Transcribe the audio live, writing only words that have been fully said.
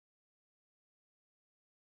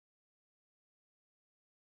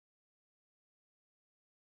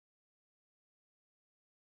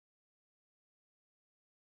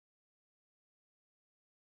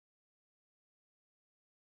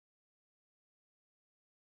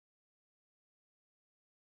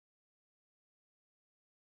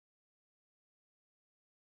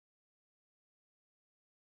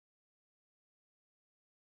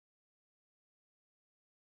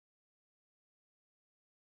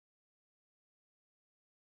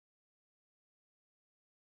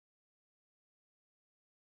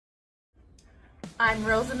I'm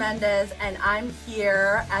Rosa Mendez, and I'm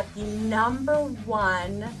here at the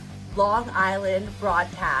 #1 Long Island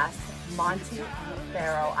broadcast, Monte The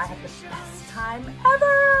Pharaoh. I had the best time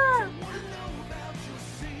ever!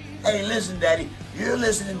 Hey, listen, Daddy, you're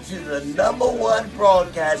listening to the #1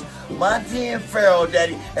 broadcast, Monte and Pharaoh,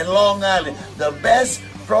 Daddy, in Long Island. The best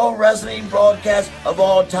pro wrestling broadcast of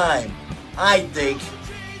all time, I think.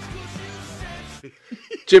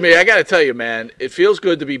 Jimmy, I got to tell you, man, it feels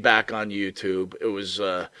good to be back on YouTube. It was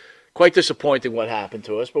quite disappointing what happened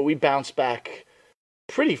to us, but we bounced back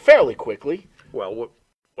fairly quickly. Well,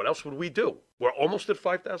 what else would we do? We're almost at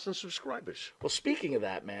 5,000 subscribers. Well, speaking of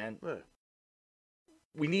that, man,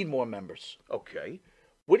 we need more members. Okay.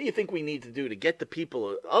 What do you think we need to do to get the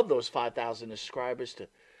people of those 5,000 subscribers to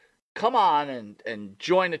come on and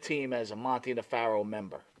join the team as a Monte The Pharaoh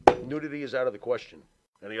member? Nudity is out of the question.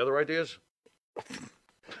 Any other ideas?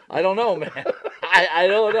 I don't know, man. I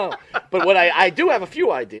don't know. But what I do have a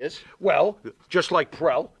few ideas. Well, just like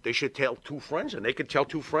Prel, they should tell 2 friends, and they could tell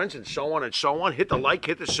 2 friends, and so on and so on. Hit the like,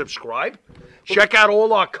 hit the subscribe. Check out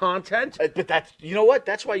all our content. But that's, you know what?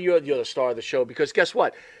 That's why you're the star of the show, because guess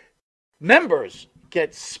what? Members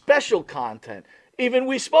get special content. Even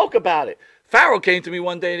we spoke about it. Pharaoh came to me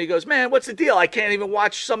one day and he goes, man, what's the deal? I can't even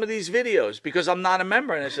watch some of these videos because I'm not a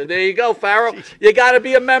member. And I said, there you go, Pharaoh. You got to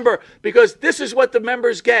be a member because this is what the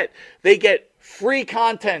members get. They get free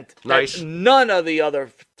content that none of the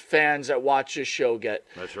other fans that watch this show get.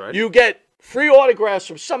 That's right. You get free autographs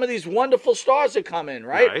from some of these wonderful stars that come in,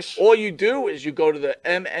 right? Nice. All you do is you go to the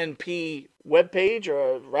MNP webpage,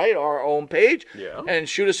 or our own page, and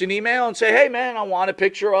shoot us an email and say, hey, man, I want a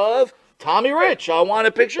picture of Tommy Rich, I want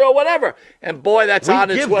a picture or whatever. And boy, that's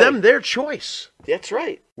on its way. We give them their choice. That's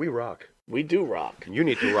right. We rock. We do rock. And you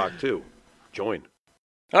need to rock too. Join.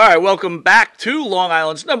 All right, welcome back to Long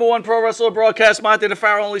Island's #1 pro wrestler broadcast, Monte The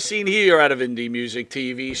Pharaoh, only seen here out of Indie Music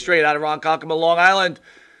TV, straight out of Ronkonkoma, Long Island.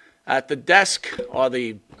 At the desk, or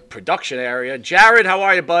the production area, Jared, how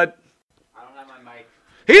are you, bud? I don't have my mic.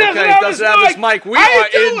 He doesn't have his mic.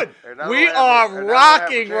 We are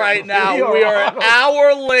rocking right now. We are an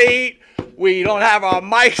hour late. We don't have our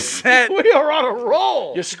mic set. We are on a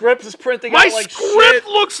roll. Your script is printing My out like shit. My script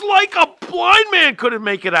looks like a blind man couldn't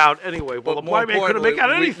make it out. Anyway, well, the blind man couldn't make out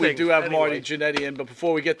anything. We do have Marty Jannetty in, but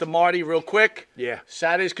before we get to Marty, real quick. Yeah.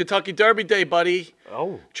 Saturday's Kentucky Derby Day, buddy.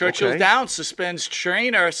 Oh, Churchill Downs suspends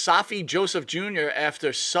trainer Safi Joseph Jr.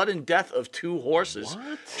 after sudden death of 2 horses.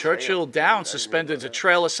 What? Churchill Downs suspended the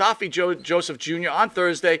trail of Safi Joseph Jr. on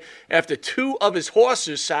Thursday after 2 of his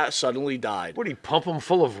horses suddenly died. What, did he pump them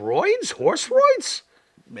full of roids? Horse roids?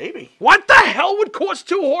 Maybe. What the hell would cause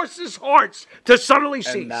 2 horses' hearts to suddenly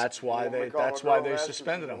cease? And that's why they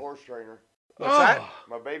suspended him. Horse trainer. What's that?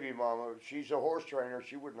 My baby mama, she's a horse trainer.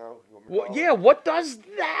 She would know. Well, yeah, what does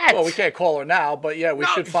that? Well, we can't call her now, but yeah, we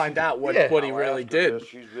should find out what he really did.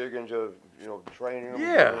 She's big into, training them.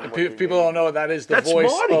 Yeah. If people don't know, that is the That's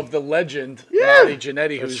voice Marty. of the legend, Yeah. Marty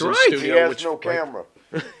Jannetty, who's That's in right. studio. He has no camera.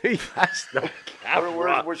 He has no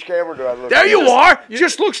camera. Which camera do I look There at? you are.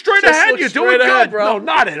 Just look straight ahead. You're doing straight ahead, good. bro. No,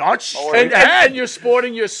 not at us. And you're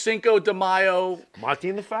sporting your Cinco de Mayo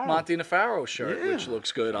Monte The Pharaoh. Monte The Pharaoh shirt, which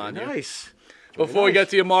looks good on you. Nice. Before we get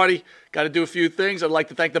to you, Marty, got to do a few things. I'd like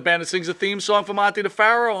to thank the band that sings the theme song for Monte The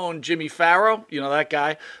Pharaoh, and Jimmy Pharaoh, you know that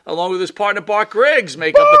guy, along with his partner Bart Griggs,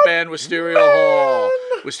 make up the band Wisteria Hall.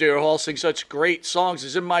 Wisteria Hall sings such great songs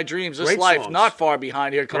as In My Dreams, This Great Life, songs. Not Far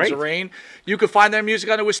Behind, Here Comes Great. the Rain. You can find their music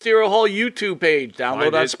on the Wisteria Hall YouTube page. Download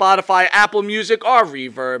Find on it. Spotify, Apple Music, or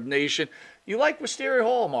Reverb Nation. You like Wisteria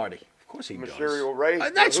Hall, Marty? Of course he does. Material race.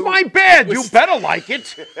 That's my band. You better like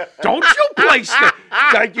it. Don't you place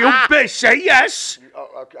that? You say yes.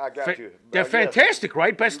 I got you. They're fantastic,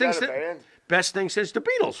 right? Best You thing got a band? best thing since the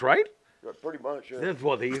Beatles, right? Yeah, pretty much. Yeah.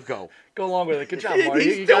 Well, there you go. Go along with it. Good job, Marty.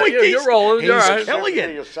 He's doing it. You're rolling. You're He's all right. killing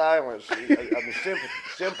Symphony it. of silence. I mean,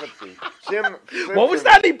 sympathy. What was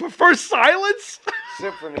that? He prefers silence?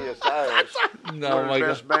 Symphony of silence. No, One my of the God.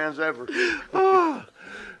 best bands ever.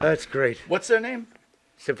 That's great. What's their name?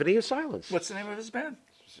 Symphony of Silence. What's the name of his band?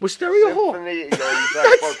 Wisteria Hall. Symphony. You try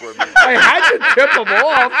to fuck with me. I had to tip him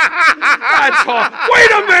off. That's all.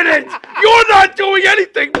 Wait a minute. You're not doing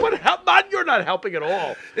anything. You're not helping at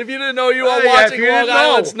all. If you didn't know, you are Yeah, if watching you didn't Long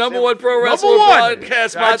Island's know. #1 pro Number wrestling one.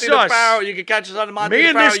 broadcast, That's Monte The us. Pharaoh. You can catch us on the Monte Me The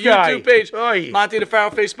and Pharaoh this guy. YouTube page, Oy. Monte The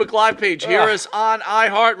Pharaoh Facebook Live page. Hear us on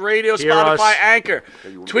iHeartRadio, Hear Spotify, us. Anchor,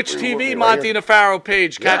 Twitch you want me TV, right Monte here? The Pharaoh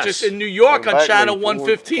page. Catch Yes. us in New York Come on back, channel lady.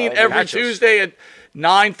 115 Catch every us. Tuesday at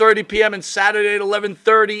 9:30 p.m. and Saturday at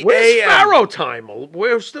 11:30 Where's a.m. Pharaoh time?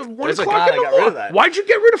 Where's the 1 There's a o'clock guy in the that got rid of morning? that. Why'd you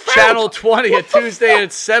get rid of Pharaoh? Channel 20 at Tuesday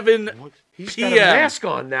at 7 He's got a mask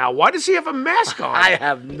on now. Why does he have a mask on? I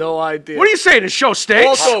have no idea. What are you saying? The show stinks?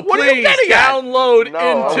 Also, what are you please getting at? download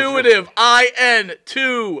No, Intuitive,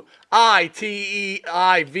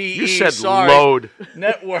 INTUITEIVE. You said sorry, load.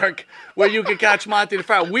 Network, where you can catch Monty the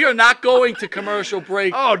Pharaoh. We are not going to commercial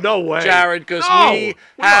break, Oh, no way. Jared, because No, we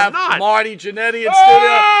are have not. Marty Jannetty in Hey!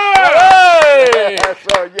 studio. Hey! Yes,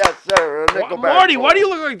 sir. Yes, sir. Nickelback Marty, why boy. do you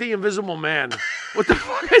look like the Invisible Man? What the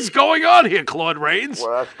fuck is going on here, Claude Rains?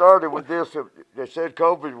 Well, I started with this. They said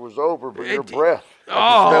COVID was over, but your breath.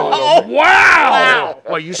 Oh, wow!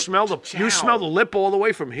 Well, you smell the lip all the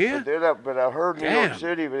way from here? But I heard New York Damn.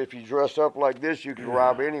 City, but if you dress up like this, you can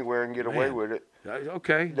rob anywhere and get away with it.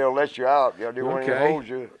 Okay. They'll let you out. They won't even Okay. hold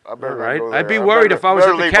you. I better All not right. go there. I'd be worried if I was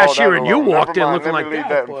better at the leave all cashier that and you alone. walked in Never looking mind, like let me leave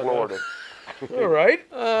that, that in Florida. All right.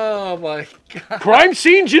 Oh my God! Crime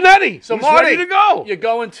scene Jannetty. So He's Marty, ready to go. you're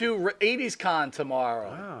going to 80s Con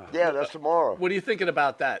tomorrow. Yeah, that's tomorrow. What are you thinking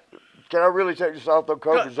about that? Can I really take this off? The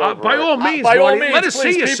COVID's over. By all right? means, By all Marty, means, let us please,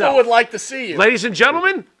 see people yourself. would like to see you. Ladies and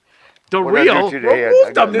gentlemen, the What I real. do today, I Remove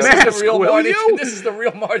the got This nothing. is mask, the real will Marty. you? This is the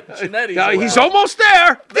real Marty Jannetty. He's almost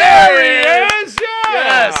there. There he is. Yeah.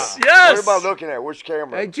 Yes, What yes. am I looking at? Which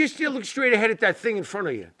camera? Just you look straight ahead at that thing in front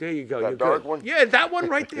of you. There you go. That You're dark good. one? Yeah, that one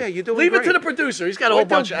right there. You're doing Leave great. it to the producer. He's got a whole What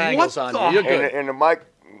the- bunch of angles what on the- you. You're good. And the mic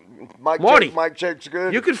Marty. check's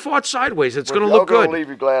good. You can fart sideways. It's But going to y'all look good. Gonna leave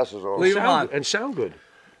your glasses on. Leave 'em on. And sound good.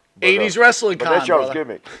 80s wrestling But con, that's y'all's brother.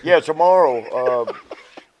 gimmick. Yeah, tomorrow,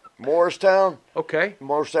 Morristown, Okay.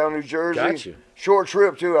 New Jersey. Gotcha. Short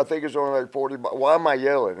trip too. I think it's only like 40. Why am I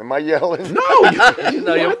yelling? Am I yelling? No,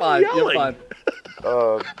 No, you're fine. You're yelling?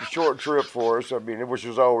 fine. Short trip for us. I mean, which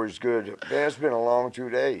was always good. Man, it's been a long 2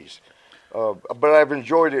 days. But I've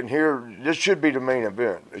enjoyed it. And here, this should be the main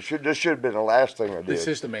event. This should have been the last thing I did. This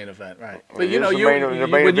is the main event, right? But It you know, is the you main when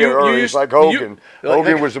event you early. used It's like Hogan.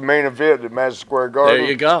 Hogan like- was the main event at Madison Square Garden. There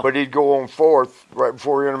you go. But he'd go on fourth right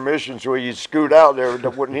before intermission, so he'd scoot out there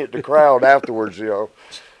that wouldn't hit the crowd afterwards, you know.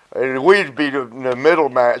 And we'd be in the middle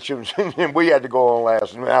match, and we had to go on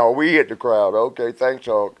last. Now we hit the crowd. Okay, thanks,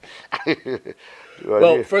 Hulk.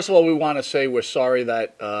 Well, first of all, we want to say we're sorry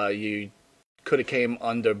that you could have came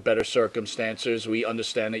under better circumstances. We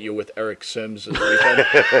understand that you're with Eric Sims this weekend,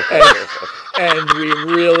 and we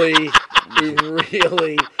really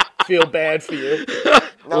feel bad for you.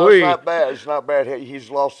 no, it's not bad. It's not bad. He's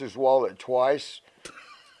lost his wallet twice,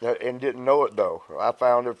 and didn't know it though. I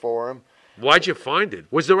found it for him. Why'd you find it?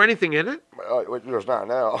 Was there anything in it? There's not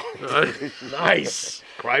now. Nice.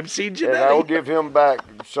 Crime scene And I will Jannetty. give him back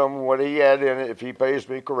some what he had in it if he pays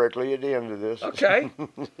me correctly at the end of this. Okay.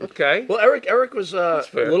 Okay. Well, Eric was a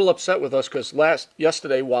fair. little upset with us because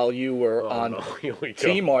yesterday while you were on Here we go.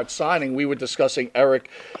 T-Mart signing, we were discussing Eric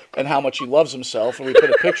and how much he loves himself, and we put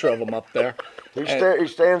a picture of him up there. He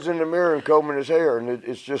stands in the mirror and combing his hair, and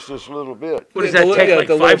it's just this little bit. What does Yeah, that the- take, yeah, like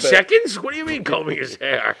the little 5 bit. seconds? What do you mean combing his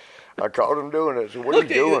hair? I caught him doing it. So what Look, are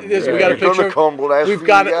you doing? we got a You're picture. gonna comb the last We've few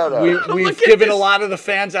got you got out. we've Look at given a this. lot of the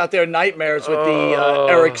fans out there nightmares with the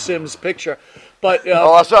Eric Sims picture, but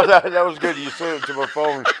Oh, I saw that. That was good. You sent it to my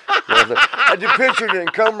phone. I just pictured it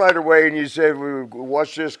and come right away, and you said,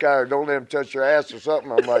 "Watch this guy, or don't let him touch your ass or something."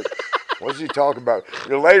 I'm like, "What's he talking about?"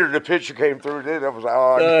 Later, the picture came through. Then I was like,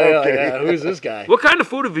 "Oh, okay." yeah, who's this guy? What kind of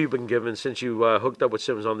food have you been given since you hooked up with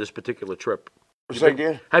Sims on this particular trip? Say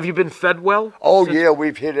again? Have you been fed well? Oh yeah,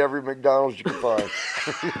 we've hit every McDonald's you can find.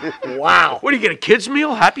 Wow. What do you get, a kid's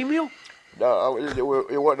meal, Happy Meal? No,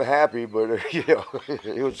 it wasn't happy, but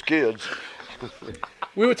it was kids.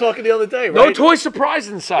 We were talking the other day, right? No toy surprise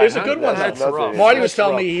inside. There's a huh? good one. That's though. nothing. Marty was That's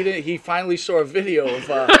telling rough. me he finally saw a video of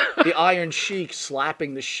the Iron Sheik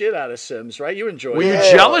slapping the shit out of Sims, right? You enjoyed Were it. you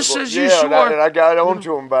Yeah, jealous well, as you yeah, saw? and I got on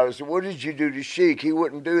to him about it. I said, "What did you do to Sheik? He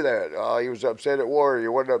wouldn't do that. He was upset at Warrior. He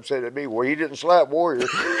wasn't upset at me. Well, he didn't slap Warrior."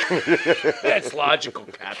 That's logical,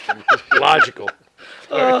 Captain. Logical.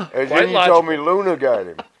 And Quite then you logical. told me Luna got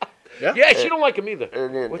him. Yeah, she don't like him either.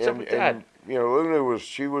 And What's up with that? and, you know, Luna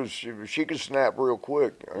she could snap real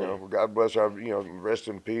quick. You know, God bless her. You know, rest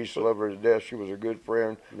in peace. Love her to death. She was a good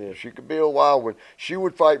friend. Yeah, she could be a wild one. She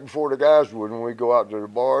would fight before the guys would when we go out to the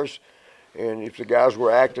bars. And if the guys were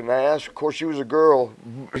acting ass, of course she was a girl.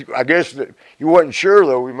 I guess that you wasn't sure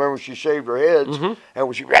though. Remember she shaved her heads, and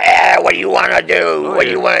when she, what do you want to do? What do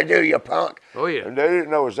you want to do, you punk? Oh, yeah. And they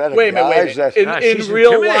didn't know, is that a Wait a guy? minute, Is that, In she's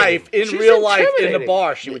real intimidating. life, in She's real life, in the intimidating.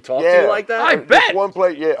 bar, she would talk to Yeah. you like that? I bet. Just one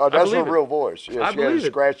plate, yeah. Oh, that's her believe it. real voice. Yeah, I she had a believe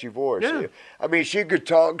it. scratchy voice. Yeah. Yeah. I mean, she could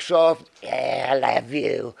talk soft. Yeah, I love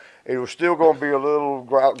you. It was still going to be a little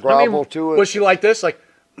grovel to it. Was she like this? Like,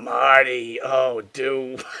 Marty, oh,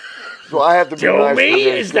 dude. So I have to be Do nice me? to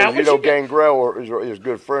this, Is that 'cause, what you know, you get? Gangrel is a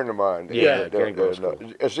good friend of mine. Yeah, Gangrel's cool.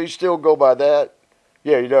 Does he still go by that?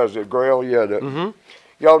 Yeah, he does. The Grail, yeah.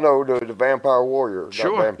 Y'all know the Vampire Warrior. Not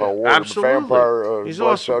Sure. Vampire Warrior, Absolutely. the Vampire He's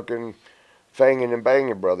awesome. blood-sucking, fanging and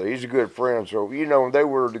banging brother. He's a good friend. So, they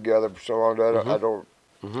were together for so long that I don't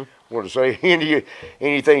want to say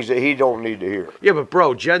any things that he don't need to hear. Yeah, but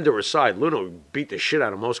bro, gender aside, Luna beat the shit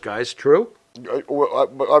out of most guys. True?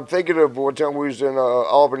 I'm thinking of one time we was in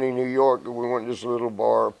Albany, New York, and we went to this little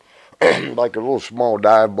bar, like a little small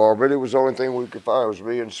dive bar, but it was the only thing we could find. It was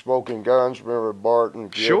me and Smoking Guns. Remember Bart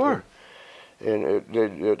and Kip? Sure. And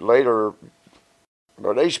it later,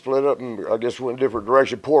 but they split up and I guess went in different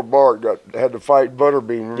direction. Poor Bart had to fight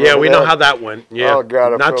Butterbean. Yeah, we know how that went. Yeah, oh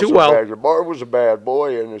God, I not felt too so well. bad. Bart was a bad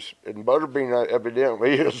boy, and Butterbean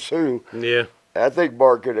evidently is too. Yeah. I think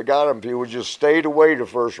Bart could have got him if he would just stayed away the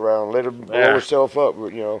first round, let him blow himself up.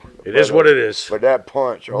 It is what it is. But that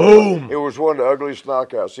punch, Boom! It was one of the ugliest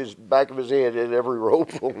knockouts. His back of his head hit every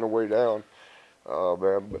rope on the way down. Oh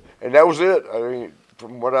man! And that was it. I mean,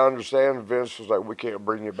 from what I understand, Vince was like, "We can't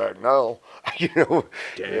bring you back now."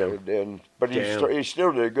 Damn. But he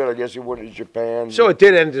still did good. I guess he went to Japan. So it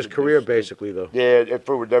did end his career, basically, though. Yeah,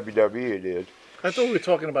 for WWE, it did. I thought we were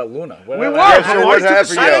talking about Luna. We were. So what happened? What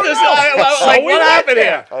happened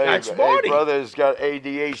here? That's Marty. Brother's got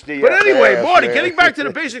ADHD. But up anyway, the ass, Marty, man. getting back to the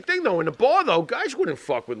basic thing, though, in the bar, though, guys wouldn't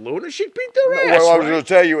fuck with Luna. She'd beat their ass. Well, I was right? going to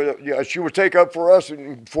tell you, she would take up for us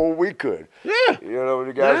before we could. Yeah.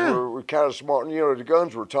 The guys were kind of smart. And, the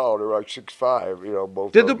guns were tall. They were like 6'5",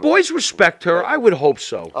 both Did of the them. boys respect her? I would hope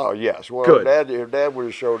so. Oh, yes. Well, Good. Her dad would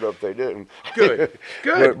have showed up. They didn't. Good.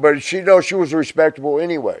 Good. But she was respectable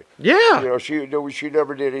anyway. Yeah. She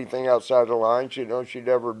never did anything outside the lines. She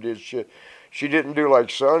never did shit. She didn't do like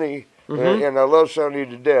Sonny. And I love Sonny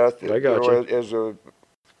to death. I got you. As a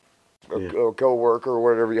co-worker or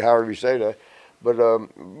whatever, however you say that. But,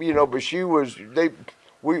 but she was,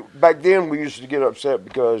 back then we used to get upset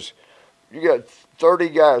because you got 30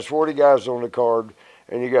 guys, 40 guys on the card,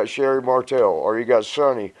 and you got Sherry Martel, or you got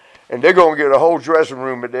Sonny, and they're going to get a whole dressing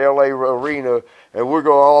room at the LA Arena, and we're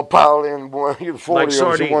going to all pile in 40 of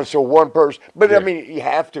them, so one person. But, I mean, you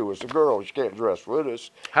have to. It's a girl. She can't dress with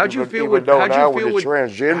us. How'd you feel with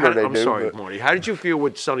transgender they I'm do. sorry, Marty. How did you feel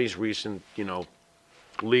with Sonny's recent,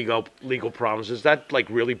 legal problems? Does that,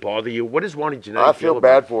 really bother you? What does Marty Jannetty I feel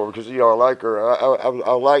bad for her because, I like her.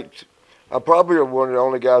 I'm probably one of the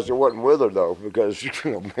only guys that wasn't with her, though, because,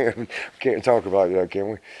 man, can't talk about that,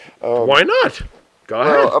 can we? Why not? Go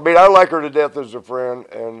ahead. I mean, I like her to death as a friend,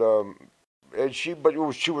 but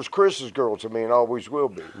she was Chris's girl to me and always will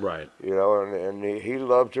be. Right. And he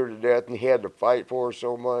loved her to death, and he had to fight for her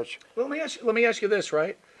so much. Well, let me ask you this,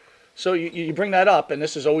 right? So you bring that up, and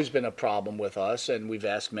this has always been a problem with us, and we've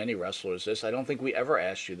asked many wrestlers this. I don't think we ever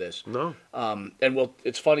asked you this. No. And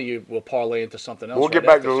it's funny, we'll parlay into something else. We'll get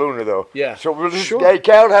back to Luna, though. Yeah. So we'll just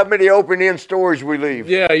count how many open-end stories we leave.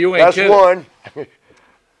 Yeah, you ain't That's kidding. one.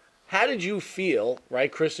 How did you feel, right?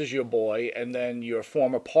 Chris is your boy, and then your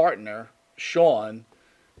former partner, Sean,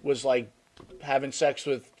 was like having sex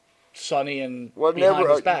with Sonny and behind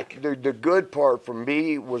his back. The good part for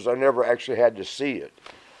me was I never actually had to see it.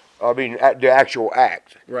 I mean, the actual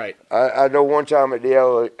act. Right. I know one time at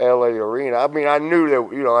the LA Arena, I mean, I knew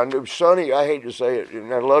that, I knew Sonny, I hate to say it,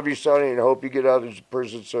 and I love you, Sonny, and I hope you get out of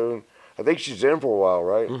prison soon. I think she's in for a while,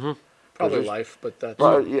 right? Mm-hmm. Probably life, but that's...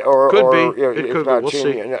 Could be. It could be. We'll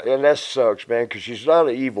see. And that sucks, man, because she's not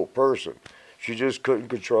an evil person. She just couldn't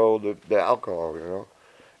control the alcohol,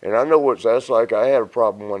 And I know what that's like. I had a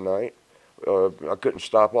problem one night. I couldn't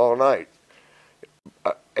stop all night.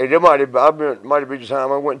 And it might have been the time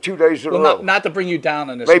I went 2 days in a row. Not to bring you down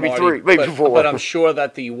on this, maybe Marty, 3, maybe 4. But I'm sure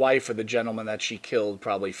that the wife of the gentleman that she killed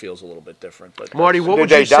probably feels a little bit different. But Marty, what Did would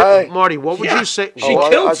they you die? say? Marty, what would you say? She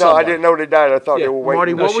killed someone. I didn't know they died. I thought they were waiting.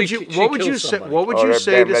 Marty, No, what would she you say? somebody. What would Oh, you that-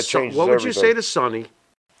 say damn, to that Son- changes What would you say everything. to Sonny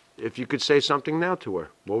if you could say something now to her?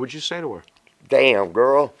 What would you say to her? Damn,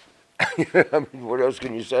 girl. I mean, what else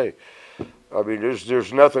can you say? I mean,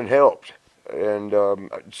 there's nothing helped. And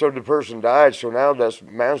so the person died, so now that's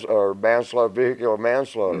manslaughter, vehicular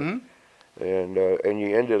manslaughter. Mm-hmm. And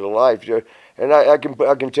you ended a life. And I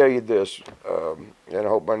can tell you this, and I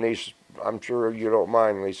hope my niece, I'm sure you don't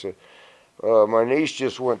mind, Lisa. My niece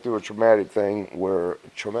just went through a traumatic thing where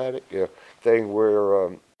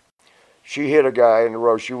she hit a guy in the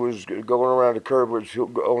road. She was going around the curb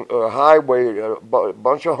on a highway. A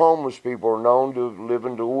bunch of homeless people are known to live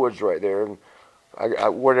in the woods right there. And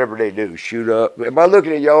whatever they do, shoot up. Am I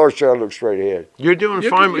looking at y'all or should I look straight ahead? You're doing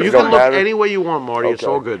fine. You don't can look matter. any way you want, Marty. It's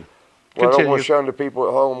Okay. all good. Well, I don't want Continue. to shun the people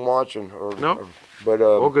at home watching. But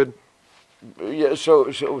All good. yeah,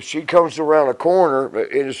 so she comes around a corner.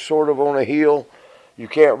 It is sort of on a hill. You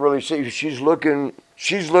can't really see. She's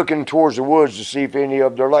she's looking towards the woods to see if any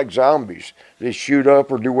of them, they're like zombies. They shoot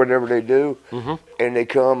up or do whatever they do, and they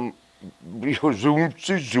come zoom,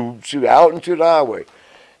 zoom, zoom, out into the highway.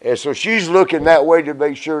 And so she's looking that way to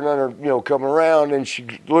make sure none are, coming around, and she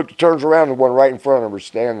turns around and one right in front of her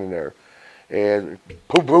standing there. And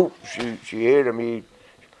poop, poop, she hit him.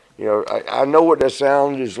 I know what that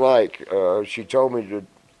sound is like. She told me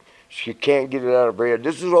she can't get it out of her head.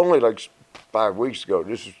 This is only like 5 weeks ago.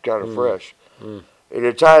 This is kind of fresh. And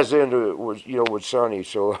it ties into with Sonny.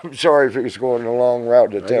 So I'm sorry if it's going a long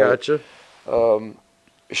route to tell. I gotcha.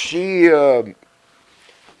 She's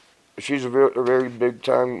a very big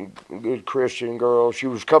time good Christian girl. She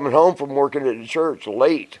was coming home from working at the church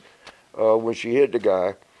late when she hit the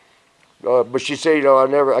guy. But she said,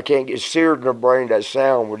 I can't get seared in her brain that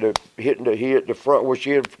sound with he hit the front, where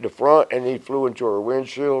she hit the front, and he flew into her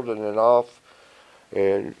windshield and then off.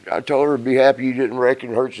 And I told her to be happy you didn't wreck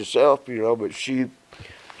and hurt yourself, but she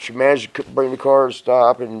managed to bring the car to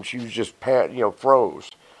stop, and she was just froze.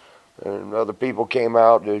 And other people came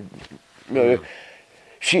out. He ended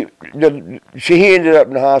up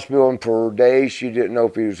in the hospital, and for days she didn't know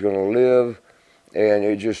if he was going to live, and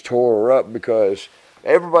it just tore her up because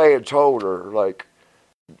everybody had told her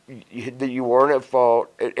that you weren't at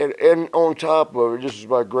fault, and on top of it, this is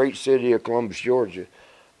my great city of Columbus, Georgia.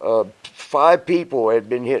 5 people had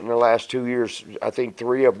been hit in the last 2 years. I think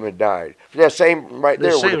 3 of them had died. That same right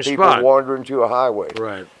there, where the people wandering to a highway.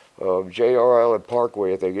 Right. J.R. Allen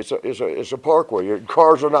Parkway, I think it's a parkway.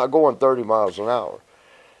 Cars are not going 30 miles an hour,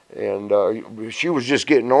 and she was just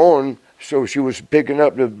getting on, so she was picking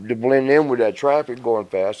up to blend in with that traffic going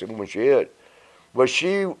fast. And when she hit. But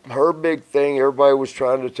her big thing, everybody was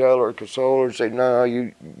trying to tell her, console her, and say, no,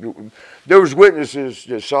 there was witnesses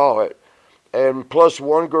that saw it. And plus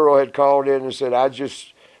one girl had called in and said, I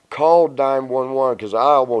just called 911 because I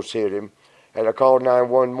almost hit him. And I called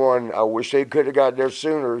 911. I wish they could have got there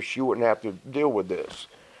sooner. She wouldn't have to deal with this.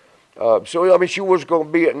 She was going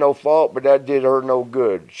to be at no fault, but that did her no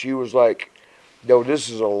good. She was like, no, this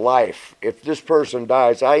is a life. If this person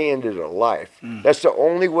dies, I ended a life. That's the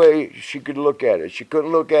only way she could look at it. She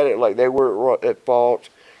couldn't look at it like they were at fault.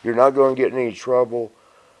 You're not going to get in any trouble.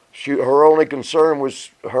 Her only concern was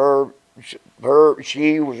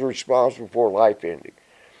she was responsible for life ending.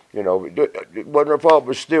 It wasn't her fault,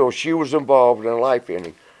 but still, she was involved in life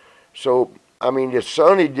ending. So, if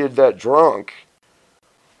Sonny did that drunk,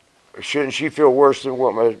 shouldn't she feel worse than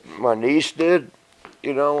what my niece did? She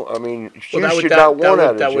should not want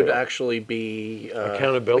out of jail. That would actually be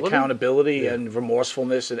accountability and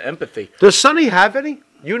remorsefulness and empathy. Does Sonny have any?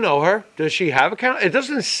 You know her. Does she have account? It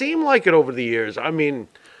doesn't seem like it over the years.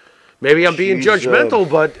 Maybe I'm being judgmental,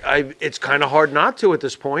 but it's kind of hard not to at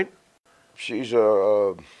this point. She's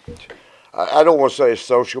I don't want to say a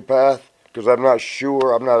sociopath because I'm not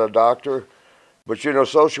sure. I'm not a doctor. But,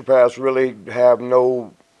 sociopaths really have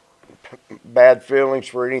no bad feelings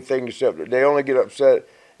for anything except that they only get upset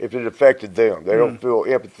if it affected them. They don't feel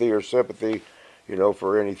empathy or sympathy,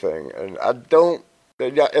 for anything. And I don't,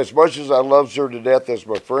 as much as I love her to death as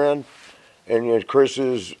my friend, and Chris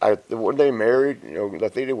weren't they married? I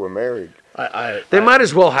think they were married. They might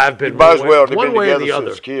as well have been. Might as well. They've one been way together or the other.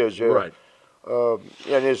 Since kids, yeah. Right.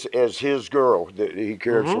 And as his girl that he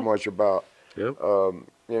cared so much about. Yep.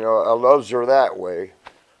 I loves her that way.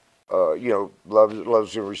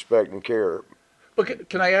 Loves and respect and care. But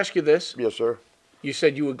can I ask you this? Yes, sir. You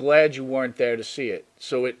said you were glad you weren't there to see it,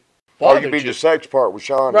 so it Oh, bothered you mean you. the sex part with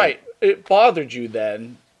Sean? Right. It bothered you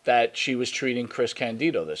then that she was treating Chris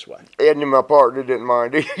Candido this way. Ed and my partner didn't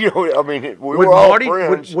mind. We were all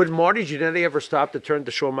friends. Would Marty Jannetty ever stop to turn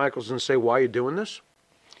to Shawn Michaels and say, "Why are you doing this"?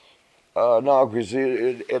 No, because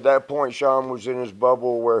at that point, Sean was in his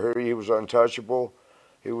bubble where he was untouchable.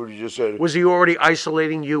 He would have just said. Was he already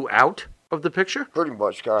isolating you out of the picture? Pretty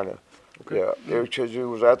much, kind of. Okay. Yeah, because it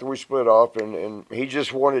was after we split off, and he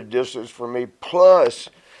just wanted distance from me. Plus,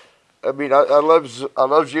 I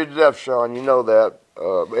love you to death, Sean. You know that.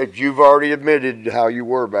 You've already admitted how you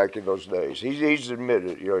were back in those days. He's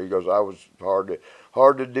admitted. He goes, I was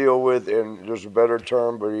hard to deal with, and there's a better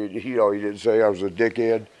term, but he didn't say I was a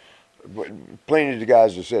dickhead. But plenty of the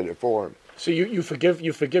guys have said it for him. So you forgive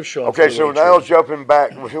Sean. Okay, so now jumping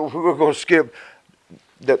back, we're going to skip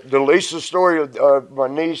the Lisa story of my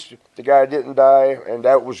niece. The guy didn't die, and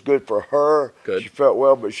that was good for her. Good. She felt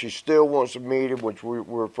well, but she still wants to meet him, which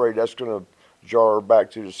we're afraid that's going to jar her back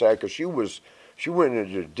to the side because she went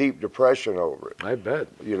into deep depression over it. I bet.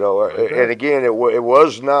 And again, it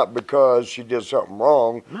was not because she did something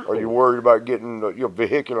wrong, or you're worried about getting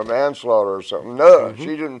vehicular manslaughter or something. No,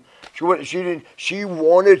 she didn't. She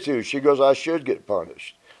wanted to. She goes, I should get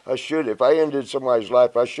punished. I should. If I ended somebody's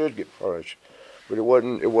life, I should get punished. But it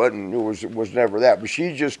wasn't. It was never that. But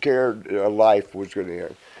she just cared a life was going to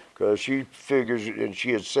end, because she figures, and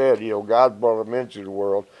she had said, God brought them into the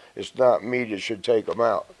world. It's not me that should take them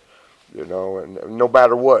out. And no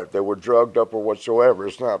matter what, if they were drugged up or whatsoever,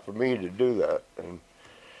 it's not for me to do that. And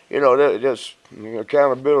that's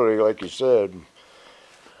accountability, like you said.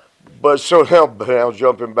 But so now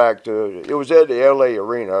jumping back to, it was at the L.A.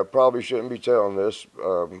 Arena. I probably shouldn't be telling this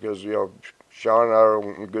because Sean and I are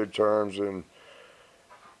on good terms, and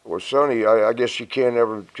Sonny, I guess she can't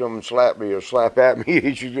ever come and slap me or slap at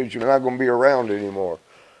me. She's not going to be around anymore.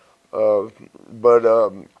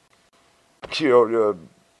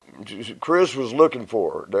 Chris was looking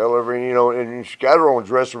for her, the L.A. Arena, and she got her own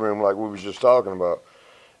dressing room like we was just talking about,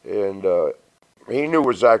 and he knew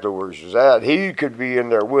exactly where she was at. He could be in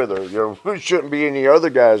there with her. There shouldn't be any other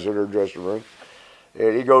guys in her dressing room.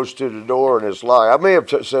 And he goes to the door, and it's locked. I may have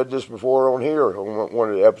said this before on here on one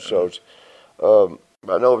of the episodes. I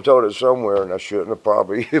know I've told it somewhere, and I shouldn't have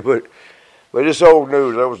probably. but it's old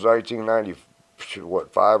news. That was 1990,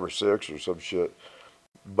 5 or 6 or some shit.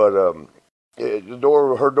 But her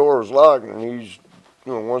door was locked, and he's,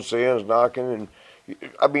 once the end's knocking, and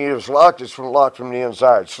it's locked. It's locked from the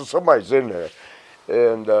inside, so somebody's in there.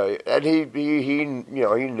 And he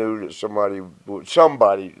knew that somebody,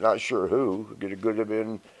 not sure who, it could have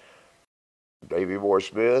been Davey Boy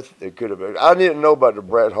Smith. It could have been. I didn't know about the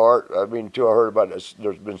Bret Hart. Until I heard about this,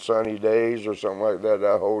 there's been Sunny Days or something like that.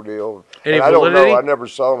 That whole deal. Any and I validity? don't know. I never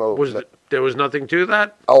saw no. There was nothing to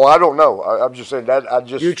that? Oh, I don't know. I'm just saying that.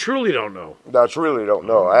 You truly don't know. I truly don't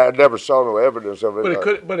know. I never saw no evidence of it.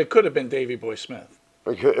 But it could have been Davey Boy Smith.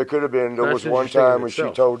 It could have been. There was one time when she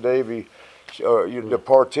told Davey, the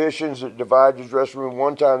partitions that divide the dressing room.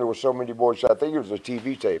 One time there were so many boys. I think it was a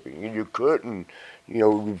TV taping, and you couldn't,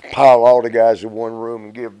 pile all the guys in one room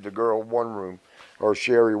and give the girl one room, or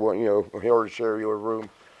Sherry one, her or Sherry a room.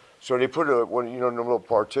 So they put them little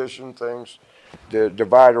partition things to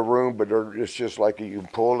divide a room, but it's just like you can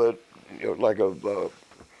pull it, like a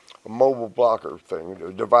mobile blocker thing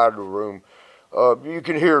to divide the room. You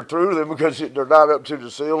can hear through them because they're not up to the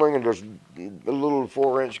ceiling, and there's a little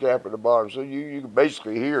 4-inch gap at the bottom. So you can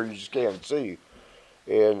basically hear, you just can't see.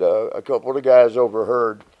 And a couple of the guys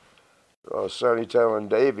overheard Sonny telling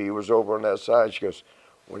Davey, he was over on that side. She goes,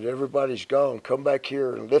 "When everybody's gone, come back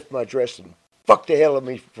here and lift my dress and fuck the hell out of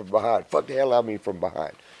me from behind. Fuck the hell out of me from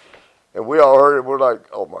behind." And we all heard it. We're like,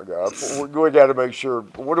 "Oh my God, we got to make sure.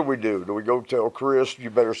 What do we do? Do we go tell Chris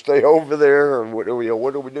you better stay over there, and what do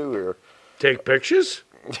we do here?" Take pictures?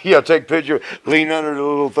 Yeah, take picture. Lean under the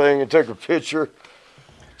little thing and take a picture.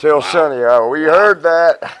 Tell Sonny, we heard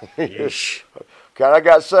that. Yeesh. I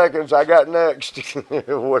got seconds. I got next.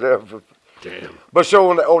 Whatever. Damn. But so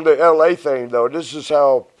on the L.A. thing, though, this is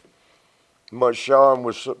how much Sean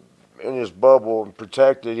was in his bubble and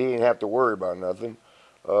protected. He didn't have to worry about nothing.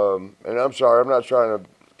 And I'm sorry, I'm not trying to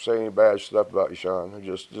say any bad stuff about you, Sean.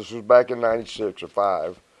 This was back in '96 or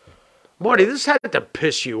 '95. Marty, this had to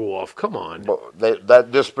piss you off. Come on.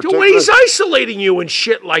 This particular. The way he's isolating you and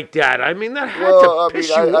shit like that. I mean, that had to piss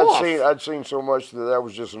you off. I'd seen so much that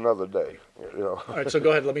was just another day. All right, so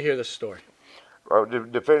go ahead. Let me hear this story.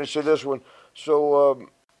 To finish this one, so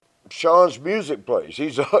Sean's music plays.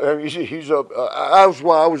 He's up. I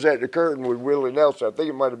was at the curtain with Willie Nelson. I think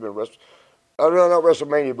it might have been not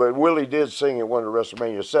WrestleMania, but Willie did sing at one of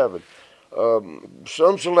WrestleMania 7.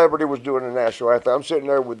 Some celebrity was doing the national anthem. I'm sitting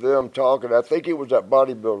there with them talking. I think it was that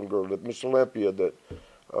bodybuilding girl, that Miss Olympia, that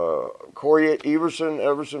Corey Everson.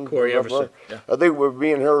 Corey Everson. Yeah. I think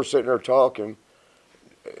me and her were sitting there talking,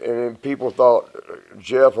 and then people thought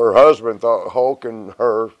Jeff, her husband, thought Hulk and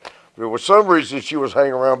her. There was some reason she was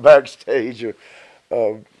hanging around backstage,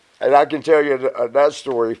 and I can tell you that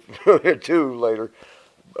story too later.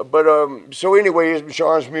 But so anyway,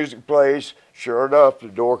 Sean's music plays. Sure enough, the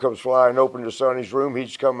door comes flying open to Sonny's room.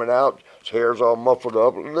 He's coming out. His hair's all muffled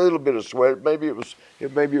up, a little bit of sweat. Maybe it was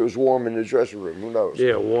warm in the dressing room. Who knows?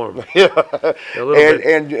 Yeah, warm. Yeah.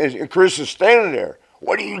 And Chris is standing there.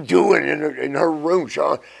 "What are you doing in her room,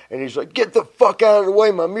 Sean?" And he's like, "Get the fuck out of the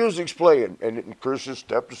way. My music's playing." And Chris just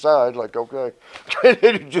stepped aside, like, "Okay."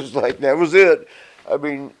 Just like that was it. I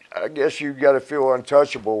mean, I guess you got to feel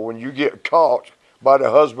untouchable when you get caught by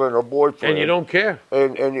the husband or boyfriend, and you don't care,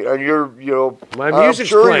 and you're my music's I'm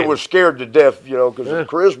sure playing. He was scared to death, because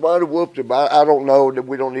Chris might have whooped him. I don't know. That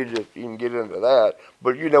we don't need to even get into that.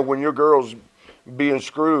 But when your girl's being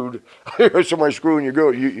screwed, somebody screwing your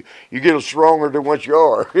girl, you get stronger than what you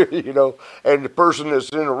are, and the person that's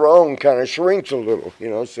in the wrong kind of shrinks a little,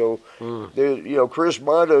 So Chris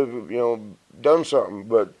might have done something,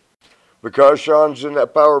 but because Sean's in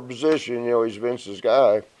that power position, he's Vince's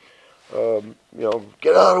guy.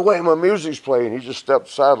 Get out of the way, my music's playing. He just stepped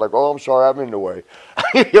aside like, oh, I'm sorry, I'm in the way.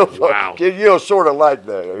 Wow. Sort of like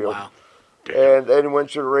that. Wow. And he went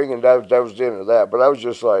to the ring, and that was the end of that. But I was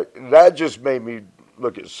just like, that just made me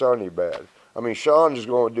look at Sonny bad. I mean, Sean is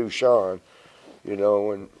going to do Sean,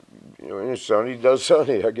 and Sonny does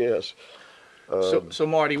Sonny, I guess. So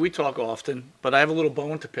Marty, we talk often, but I have a little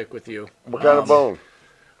bone to pick with you. What kind of bone?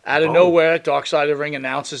 Out of nowhere, Dark Side of the Ring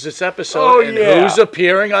announces this episode, Oh, and yeah. who's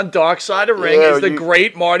appearing on Dark Side of the Ring is the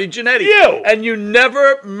great Marty Jannetty. You! And you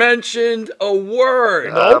never mentioned a word.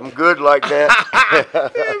 I'm good like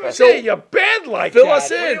that. So you're bad like Fill that. us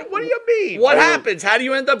in. What do you mean? What happens? How do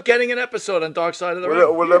you end up getting an episode on Dark Side of the Ring?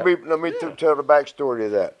 Well, let me tell the backstory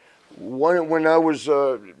of that. When I was,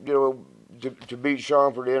 to beat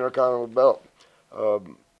Sean for the Intercontinental belt,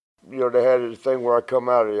 they had a thing where I come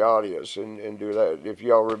out of the audience and do that. If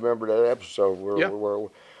y'all remember that episode where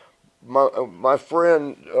my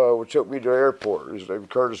friend took me to the airport. His name was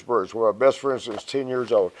Curtis Burks, one of my best friends since 10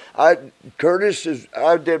 years old. I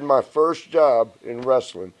did my first job in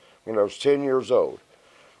wrestling when I was 10 years old.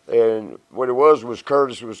 And what it was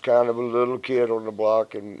Curtis was kind of a little kid on the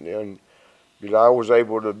block, and I was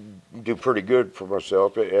able to do pretty good for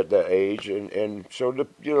myself at that age, and so a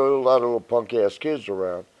lot of little punk ass kids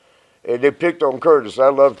around. And they picked on Curtis. I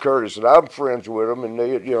love Curtis, and I'm friends with him, and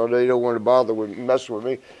they don't want to bother with messing with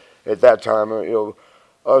me at that time.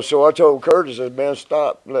 So I told Curtis, I said, man,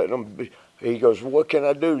 stop letting them be. He goes, what can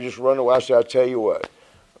I do? Just run away. I said, I tell you what,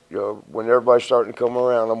 when everybody's starting to come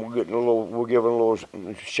around, we'll give a little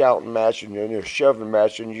shouting match and then a shoving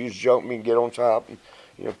match, and you just jump me and get on top and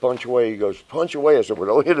punch away. He goes, punch away. I said, well,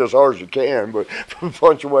 don't hit as hard as you can, but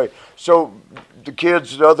punch away. So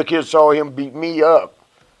the other kids saw him beat me up.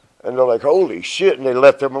 And they're like, holy shit, and they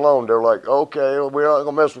left him alone. They're like, okay, well, we're not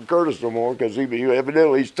going to mess with Curtis no more because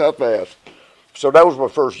evidently he's tough ass. So that was my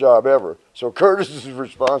first job ever. So Curtis is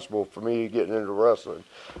responsible for me getting into wrestling.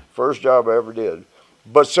 First job I ever did.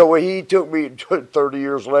 But so he took me 30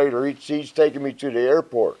 years later, he's taking me to the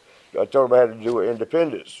airport. I told him I had to do an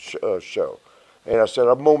independence show. And I said,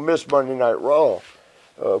 I'm going to miss Monday Night Raw.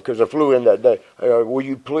 Because I flew in that day. Will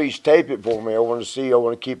you please tape it for me? I want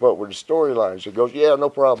to keep up with the storylines. He goes, yeah,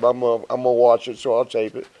 no problem. I'm gonna watch it, so I'll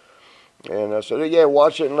tape it. And I said, yeah,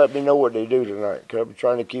 watch it and let me know what they do tonight. Because I'm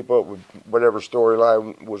trying to keep up with whatever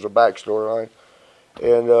storyline was a back storyline.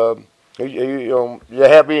 And you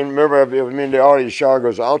have me, remember, I'm in the audience, Sean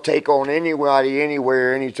goes, I'll take on anybody,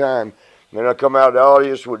 anywhere, anytime. And then I come out of the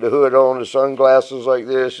audience with the hood on, the sunglasses like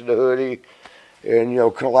this, and the hoodie. And,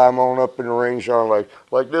 climb on up in the ring, Sean,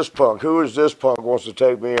 like this punk. Who is this punk wants to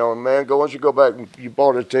take me on? Man, why don't you go back and you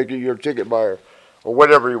bought a ticket, you're a ticket buyer. Or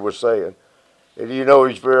whatever he was saying. And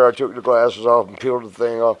he's fair. I took the glasses off and peeled the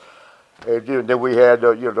thing off. And then we had,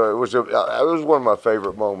 it was one of my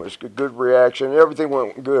favorite moments. Good reaction. Everything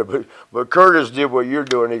went good. But Curtis did what you're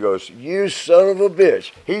doing. He goes, you son of a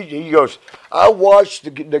bitch. He goes, I watched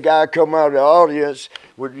the guy come out of the audience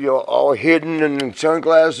with, all hidden and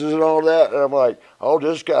sunglasses and all that. And I'm like, oh,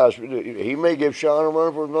 this guy's, he may give Sean a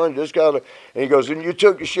run for his money. This guy, and he goes, and you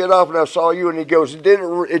took the shit off and I saw you. And he goes,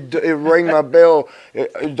 it rang my bell.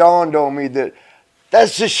 It dawned on me that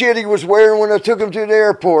that's the shit he was wearing when I took him to the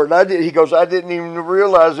airport. And he goes, I didn't even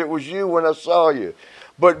realize it was you when I saw you.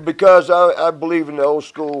 But because I believe in the old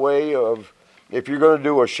school way of, if you're going to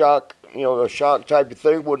do a shock type of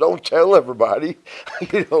thing, well, don't tell everybody.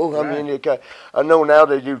 Right. I mean, I know now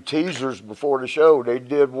they do teasers before the show. They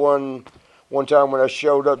did one time when I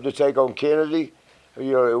showed up to take on Kennedy.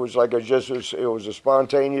 It was like it was a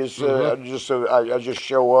spontaneous. I just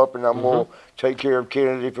show up and I'm gonna take care of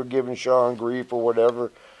Kennedy for giving Sean grief or whatever.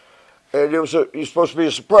 And it's supposed to be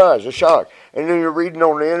a surprise, a shock. And then you're reading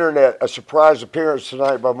on the internet a surprise appearance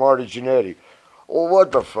tonight by Marty Jannetty. Well,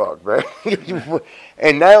 what the fuck, man?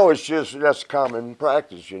 And now that's common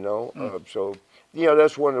practice, So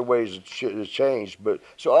that's one of the ways that shit has changed. But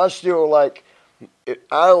so I still like.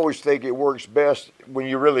 I always think it works best when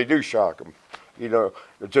you really do shock them.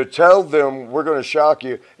 To tell them we're going to shock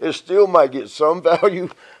you, it still might get some value,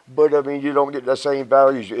 but I mean, you don't get the same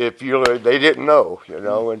values if they didn't know,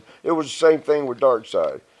 And it was the same thing with Dark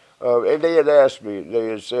Side. And they had asked me, they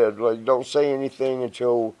had said, don't say anything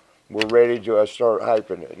until we're ready to start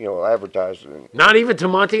hyping it, advertising it. Not even to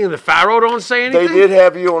Monte and the Pharaoh don't say anything? They did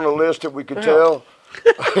have you on the list that we could tell.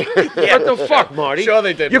 What the fuck, Marty? Sure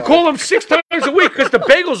they did. You call them 6 times a week because the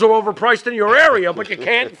bagels are overpriced in your area, but you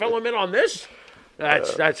can't fill them in on this?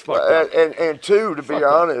 That's fucked up. And two, to be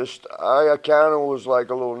honest, I kind of was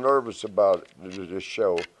like a little nervous about this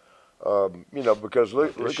show, because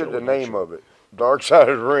look at the name of it. Dark Side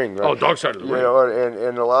of the Ring. Right? Oh, Dark Side of the Ring. You know,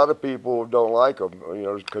 and a lot of people don't like them, you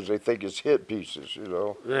know, because they think it's hit pieces, you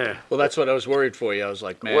know. Yeah. Well, that's what I was worried for you. I was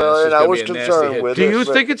like, man, Well, this is and I gonna was be a nasty concerned hit. with Do it. you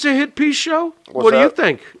but- think it's a hit piece show? What's What do you that?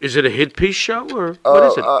 think? Is it a hit piece show or what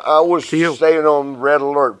is it? I was to you? staying on red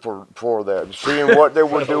alert for that, seeing what they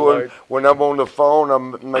were doing. alert. When I'm on the phone,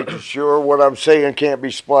 I'm making sure what I'm saying can't be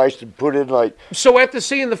spliced and put in like. So after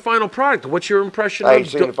seeing the final product, what's your impression I of ain't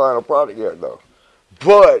seen the final product yet though.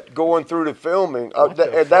 But going through the filming, and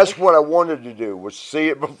that's what I wanted to do, was see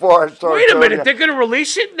it before I started. Wait a minute, they're going to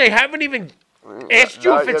release it and they haven't even asked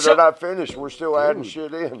you if it's they're not finished. We're still adding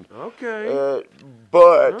shit in. Okay.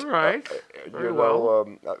 But All right. Very you well.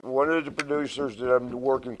 know, one of the producers that I'm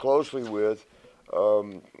working closely with,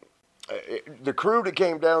 the crew that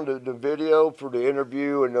came down to the video for the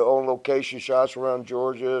interview and the on location shots around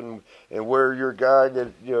Georgia and where your guy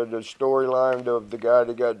that the storyline of the guy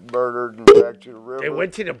that got murdered and back to the river. They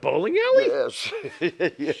went to the bowling alley? Yes.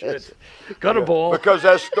 Yes. Got a ball. Because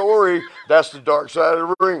that story, that's the Dark Side of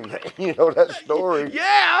the Ring. You know that story.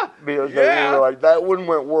 Yeah. Because they were like, that one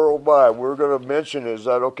went worldwide. We're going to mention it. Is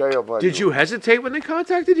that okay? I'm like, Did you hesitate when they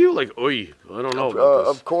contacted you? Like, oi, I don't know about this.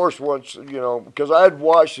 Of course, once, because I had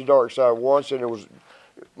watched the Dark Side once, and it was,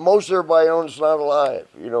 most everybody on it's not alive.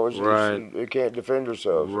 They can't defend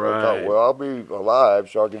themselves. Right. I thought, well, I'll be alive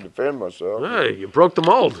so I can defend myself. Hey, you broke the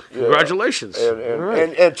mold. Congratulations.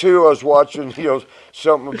 And two, I was watching,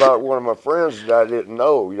 something about one of my friends that I didn't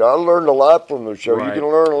know. I learned a lot from the show. Right. You can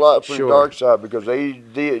learn a lot from Sure. the Dark Side because they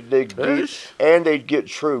dig deep and they get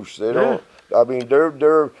truths. They don't. I mean,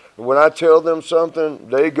 they're when I tell them something,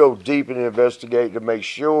 they go deep and investigate to make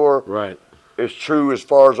sure Right. it's true as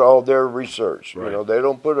far as all their research. Right. They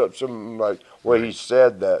don't put up something like, well, he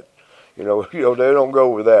said that. They don't go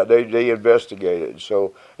with that. They investigate it.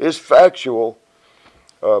 So it's factual.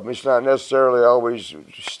 It's not necessarily always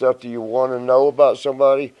stuff that you want to know about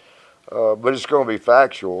somebody, but it's going to be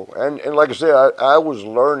factual. And like I said, I was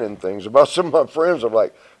learning things about some of my friends. I'm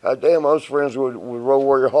like, God damn, I was friends with Road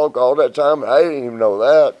Warrior Hulk all that time. I didn't even know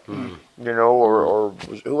that. Or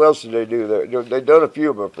who else did they do that? They done a few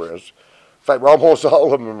of my friends. In fact, almost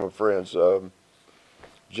all of them are my friends.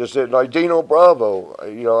 Just that, like Dino Bravo,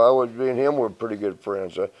 me and him were pretty good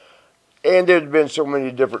friends. And there'd been so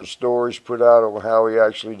many different stories put out on how he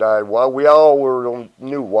actually died. Why we all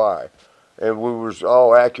knew why, and we was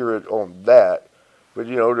all accurate on that. But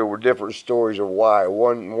there were different stories of why.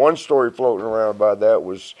 One story floating around about that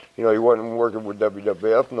was he wasn't working with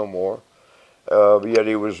WWF no more. Yet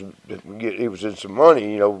he was in some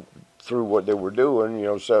money, through what they were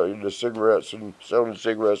doing, selling the cigarettes and selling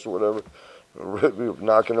cigarettes or whatever,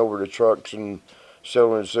 knocking over the trucks and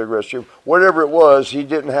selling cigarettes. Whatever it was, he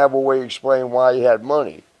didn't have a way to explain why he had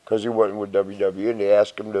money because he wasn't with WWE, and they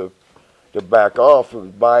asked him to back off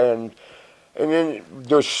of buying. And then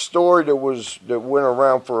the story that went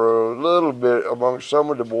around for a little bit amongst some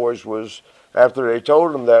of the boys was after they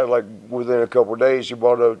told him that, like within a couple of days, he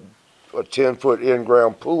bought a 10-foot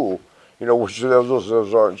in-ground pool, which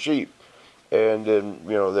those aren't cheap. And then,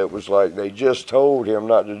 that was like they just told him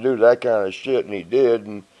not to do that kind of shit, and he did.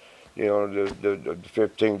 And, the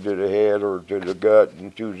 15 to the head or to the gut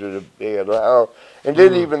and 2 to the head. And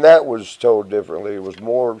then even that was told differently. It was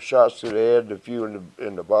more shots to the head and a few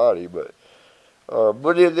in the body. But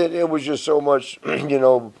it was just so much,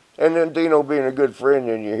 And then Dino being a good friend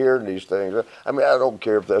and you're hearing these things. I mean, I don't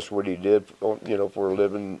care if that's what he did, for a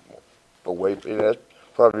living away. That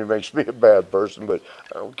probably makes me a bad person, but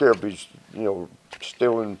I don't care if he's,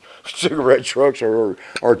 stealing cigarette trucks or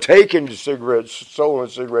taking the cigarettes, stolen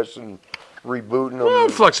cigarettes and rebooting them. Well, I'm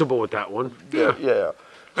flexible with that one. Yeah.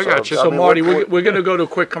 I got you. So, Marty, we're going to go to a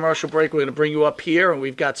quick commercial break. We're going to bring you up here, and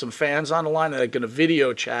we've got some fans on the line that are going to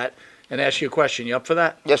video chat and ask you a question. You up for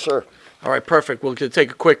that? Yes, sir. All right, perfect. We'll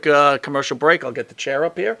take a quick commercial break. I'll get the chair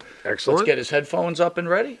up here. Excellent. Let's get his headphones up and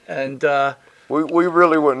ready. And we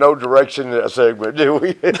really went no direction in that segment, did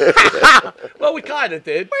we? well, we kind of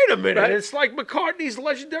did. Wait a minute. Right? It's like McCartney's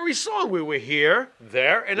legendary song. We were here,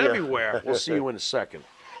 there, and everywhere. We'll see you in a second.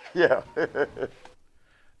 Yeah.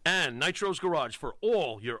 And Nitro's Garage for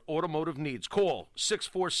all your automotive needs. Call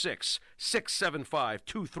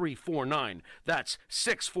 646-675-2349. That's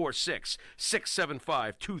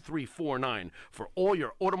 646-675-2349. For all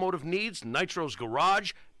your automotive needs, Nitro's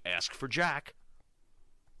Garage. Ask for Jack.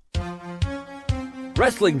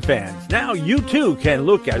 Wrestling fans, now you too can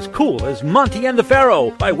look as cool as Monte and the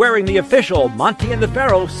Pharaoh by wearing the official Monte and the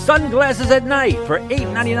Pharaoh sunglasses at night for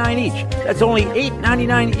 $8.99 each. That's only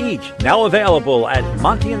 $8.99 each. Now available at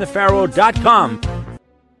monteandthepharaoh.com.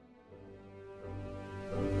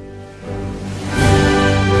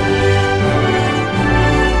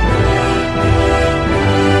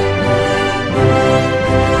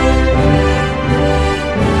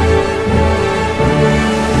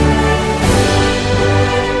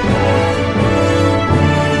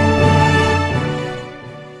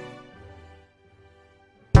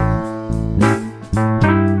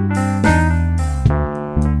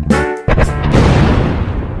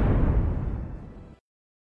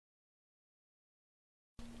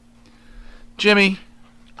 Jimmy,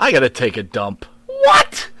 I gotta take a dump.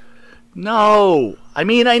 What? No, I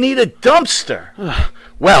mean I need a dumpster.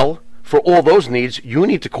 Well, for all those needs, you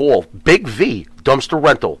need to call Big V Dumpster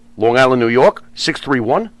Rental, Long Island, New York,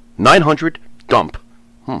 631-900-DUMP.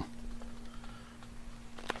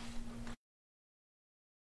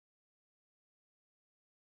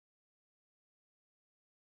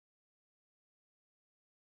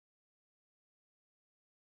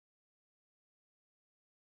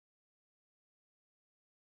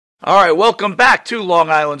 All right, welcome back to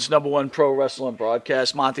Long Island's #1 pro wrestling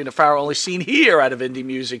broadcast. Monte The Pharaoh, only seen here out of Indie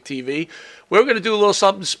Music TV. We're going to do a little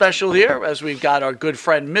something special here as we've got our good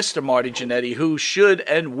friend Mr. Marty Jannetty, who should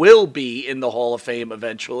and will be in the Hall of Fame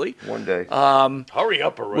eventually. One day. Hurry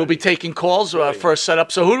up already. We'll be taking calls for a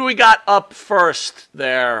setup. So who do we got up first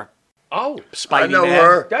there? Oh, Spidey I know man.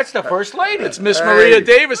 her. that's the first lady. It's Miss Maria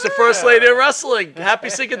Davis, the first lady of wrestling. Happy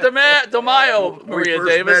Cinco de Mayo, Maria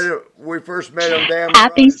Davis. We first met him down.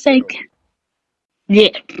 Happy Cinco. Yeah.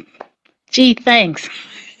 Gee, thanks.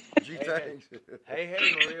 Gee, thanks.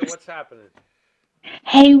 Hey, Maria, what's happening?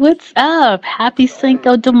 Hey, what's up? Happy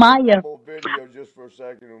Cinco de Mayo. Whole video just for a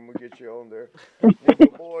second, and we'll get you on there. With the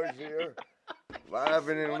boys here, live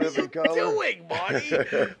and in living color. Doing, Marty?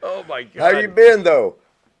 Oh my God. How you been though?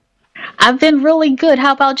 I've been really good.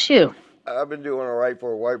 How about you? I've been doing all right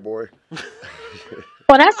for a white boy.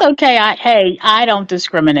 Well, that's okay. I don't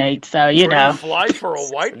discriminate, so you know. Fly for a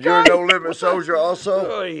white You're guy? a no limit soldier, also.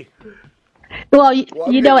 Oy. Well,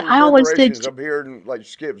 Well, you know, I always did. I'm hearing like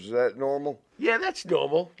skips. Is that normal? Yeah, that's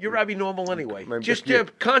normal. You're Abby normal anyway. Man, Just yeah.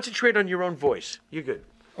 concentrate on your own voice. You're good.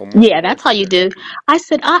 Yeah, that's how you do. I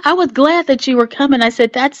said, I was glad that you were coming. I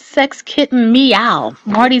said, that's Sex Kitten Meow.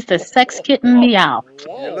 Marty's the Sex Kitten Meow.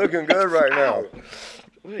 You're looking good right now.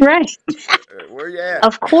 Right. Where you at?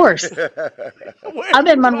 Of course. I'm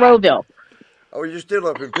in Monroeville. Oh, you're still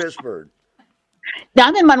up in Pittsburgh. Now,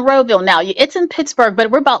 I'm in Monroeville now. It's in Pittsburgh, but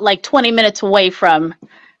we're about like 20 minutes away from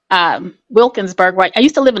Wilkinsburg. Right. I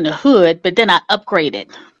used to live in the hood, but then I upgraded.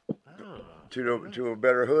 To a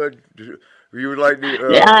better hood? You would like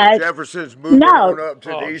the Jeffersons moving no. on up to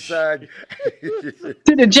the east side?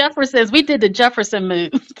 To the Jeffersons. We did the Jefferson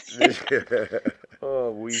move.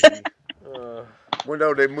 Oh, Weezy. Well,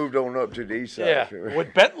 no, they moved on up to the east side. Yeah,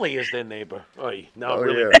 with Bentley as their neighbor. Oy, now I'm Oh,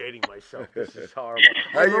 really yeah. dating myself. This is horrible.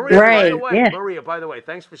 How you Maria, been? by the Right, way, yeah. Maria, by the way,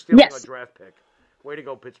 thanks for stealing Yes. our draft pick. Way to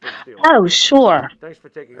go, Pittsburgh Steelers. Oh, sure. Thanks for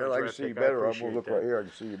taking Hell, our I can draft see you pick. better. I'm appreciate going to look that. right here. I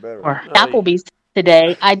can see you better. Or Applebee's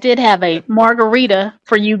today. I did have a margarita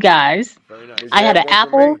for you guys. Very nice. Is I had that an one for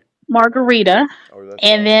apple me? margarita, Oh, that's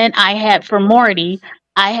and then I had for Marty,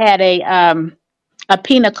 I had a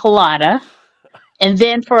pina colada, and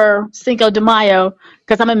then for Cinco de Mayo,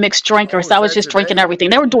 because I'm a mixed drinker, Oh, so I is was that just drinking today? everything.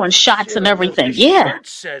 They were doing shots and everything. This Yeah. shirt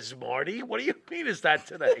says, Marty. What do you mean is that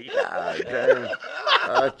today? God damn.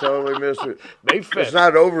 I totally missed it. May It's 5th.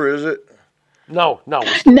 not over, is it? No.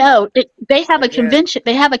 No, they have a convention.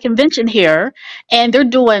 They have a convention here, and they're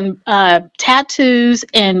doing tattoos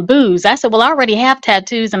and booze. I said, well, I already have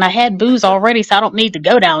tattoos, and I had booze already, so I don't need to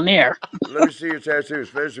go down there. Let me see your tattoo,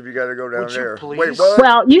 especially if you got to go down Would you there. please? Wait, what?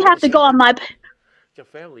 Well, you have to go on my. It's a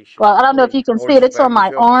family show. Well, I don't know if you can Oh, see it. It's on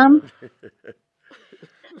my family show. arm.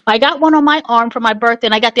 I got one on my arm for my birthday,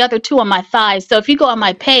 and I got the other two on my thighs. So if you go on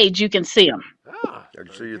my page, you can see them. Ah, I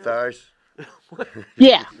can see your thighs.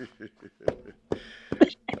 Yeah,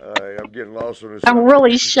 I'm getting lost on this. I'm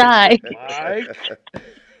really shy. Mike.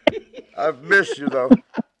 I've missed you though.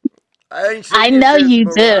 I ain't seen I you know since you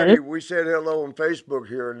Maradi. do. We said hello on Facebook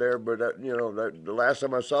here and there, but the last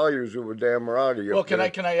time I saw you was with Dan Maradi. Well, up there.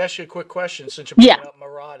 can I ask you a quick question since you're Yeah. bringing up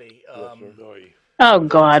Maradi? Oy. Oh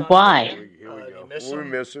God, why? You miss We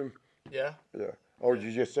him? miss him. Yeah. Yeah. Oh, did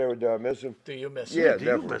you just say, did I miss him? Do you miss Yeah, him? do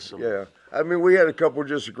you definitely. miss him? Yeah. I mean, we had a couple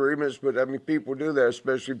disagreements, but I mean, people do that,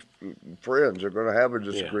 especially friends are going to have a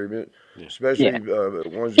disagreement, especially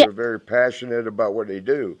ones that are very passionate about what they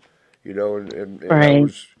do, and I Right.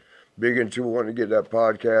 was big into wanting to get that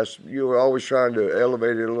podcast. You were always trying to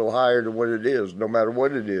elevate it a little higher than what it is, no matter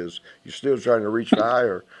what it is. You're still trying to reach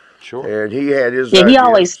higher. Sure. And he had his Yeah, he ideas.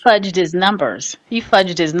 always fudged his numbers. He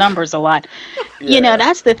fudged his numbers a lot. You know,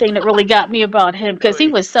 that's the thing that really got me about him because he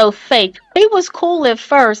was so fake. He was cool at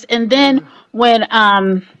first, and then when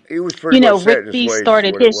He was pretty much set in Rick his B ways, is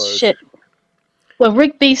started what it his was. shit. When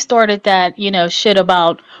Rick B started that, shit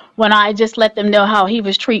about when I just let them know how he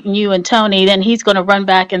was treating you and Tony, then he's gonna run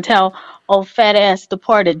back and tell old fat ass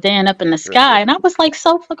departed Dan up in the sky. And I was like,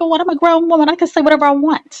 so fucking what? I'm a grown woman. I can say whatever I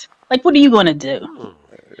want. Like, what are you gonna do?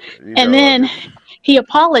 And then he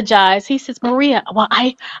apologized. He says, Maria, well,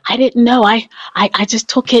 I didn't know. I just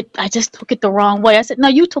took it the wrong way. I said, no,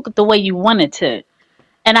 you took it the way you wanted to.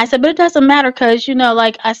 And I said, but it doesn't matter because,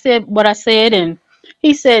 like I said what I said. And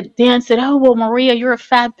Dan said, oh, well, Maria, you're a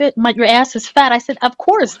fat bit. Your ass is fat. I said, of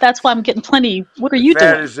course. That's why I'm getting plenty. What are you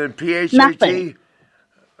Fat doing? is in PHAT Nothing.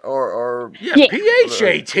 or Yeah, Yeah.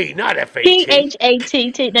 PHAT, not FAT.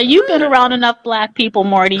 PHATT. Now, you've been around enough black people,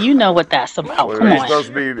 Marty. You know what that's about. well, Come it's on.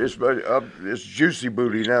 supposed to be it's juicy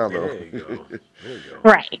booty now though. There you go.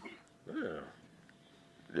 Right.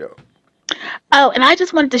 Yeah. Oh, and I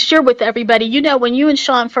just wanted to share with everybody, when you and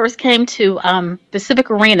Sean first came to the Civic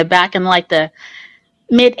Arena back in like the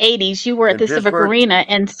mid 80s, you were at In the Civic Pittsburgh? Arena.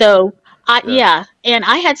 And so, and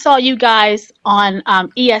I had saw you guys on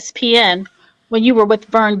ESPN when you were with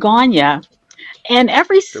Vern Gagne. And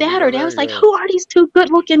every Saturday, I was like, who are these two good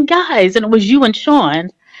looking guys? And it was you and Sean.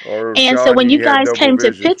 Or And so Sean, when you had guys double came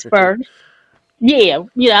to vision. Pittsburgh,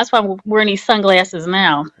 that's why I'm wearing these sunglasses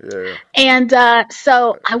now. Yeah. And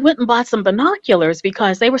so I went and bought some binoculars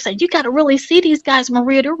because they were saying, you got to really see these guys,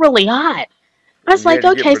 Maria. They're really hot. I was You like, had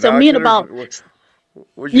to get okay, so me and about, binoculars?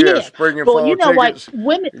 Would you have spring and well, fall you know what? tickets?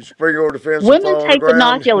 Women, You spring over the fence and women fall on the take ground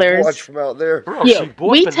binoculars. watch from out there. Bro, she bought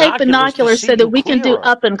we take binoculars to so see that you we can do clearer.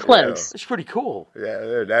 up and close. It's pretty cool. Yeah,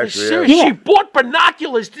 it actually Serious, is. Yeah. she bought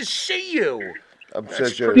binoculars to see you. I'm That's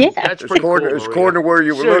such pretty, Yeah. that's It's pretty according, cool, it's Maria. according to where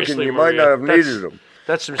you were Seriously, looking, you might Maria, not have needed them.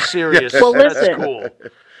 That's some serious. Well, That's listen. cool.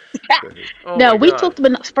 Oh No, my we God.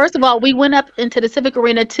 took first of all, we went up into the Civic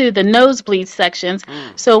Arena to the nosebleed sections.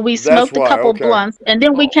 So we That's smoked a why, couple okay. blunts and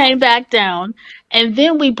then we came back down and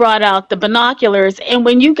then we brought out the binoculars. And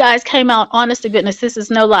when you guys came out, honest to goodness, this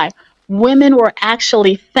is no lie. Women were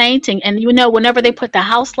actually fainting. And whenever they put the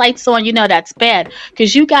house lights on, that's bad.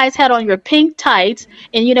 Because you guys had on your pink tights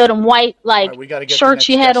and them white right, we gotta get the shirts next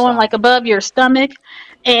you had guest on on. like above your stomach.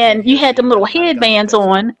 And you had them little headbands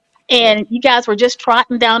on. And you guys were just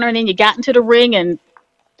trotting down there, and then you got into the ring, and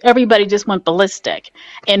everybody just went ballistic.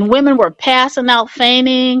 And women were passing out,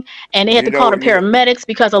 fainting, and they had to call the paramedics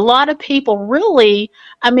because a lot of people really,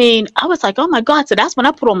 I was like, oh my God. So that's when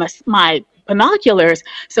I put on my binoculars.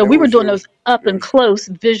 So we were doing those up and close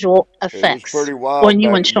visual effects It was pretty wild on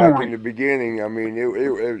you and back Sean. in the beginning. I mean,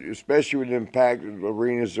 it especially with them packed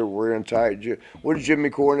arenas that were in tight. What did Jimmy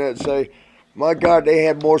Cornette say? My God, they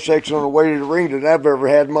had more sex on the way to the ring than I've ever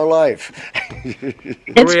had in my life. It's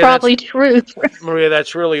Maria, probably true. Maria,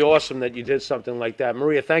 that's really awesome that you did something like that.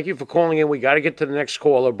 Maria, thank you for calling in. We got to get to the next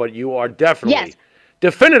caller, but you are definitely,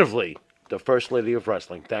 definitively, the first lady of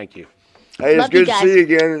wrestling. Thank you. Hey, it's Love you good to guys. see you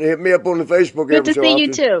again. Hit me up on the Facebook Good every to so see often.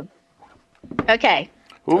 you too. Okay.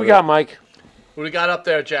 Who we got, Mike? Who we got up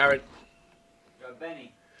there, Jared?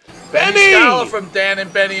 Benny. Benny Scala from Dan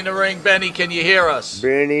and Benny in the Ring. Benny, can you hear us?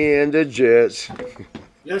 Benny and the Jets.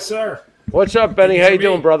 Yes, sir. What's up, Benny? How you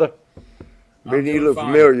doing, brother? Benny, you look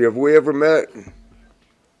familiar. Have we ever met?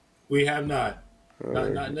 We have not.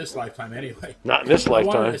 Not in this lifetime, anyway. Not in this I wanted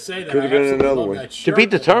lifetime. to say that Could I have been absolutely another love one. that To shirt be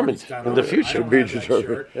that determined Marty's got in the on. future. I don't To be have that determined.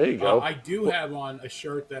 shirt. There you go. I do have on a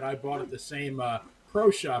shirt that I bought at the same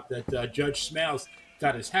pro shop that Judge Smales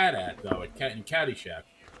got his hat at, though, in Caddyshack.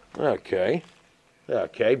 Okay.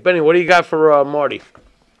 Okay. Benny, what do you got for Marty?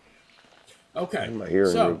 Okay. I'm not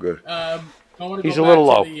hearing so, real good. I want to He's go a little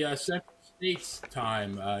back low. to the Central States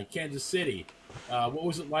time, Kansas City. What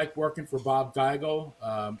was it like working for Bob Geigel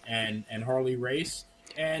and Harley Race?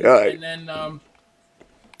 And then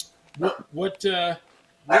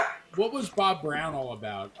what was Bob Brown all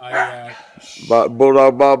about?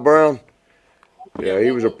 Bulldog Bob Brown? Yeah,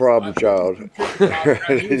 he was a problem child.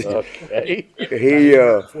 Okay.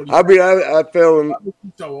 I fell in.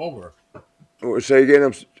 So over. Say again,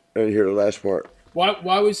 I didn't hear the last part.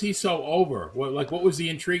 Why was he so over? What was the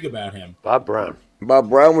intrigue about him? Bob Brown. Bob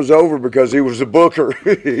Brown was over because he was the booker.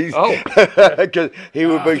 Because he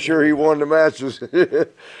would make sure he won the matches.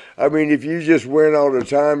 I mean, if you just win all the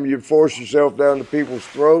time, you force yourself down to people's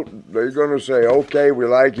throat, they're going to say, okay, we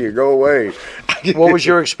like you, go away. What was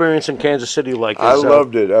your experience in Kansas City like? I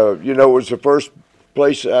loved it. It was the first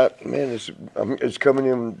place, it's coming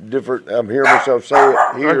in different. I'm hearing myself say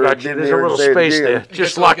it here. I got you. There's a little space there.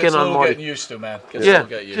 Just lock in on Marty. Getting used to, man.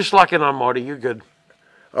 Just lock in on Marty. You're good.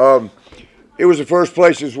 It was the first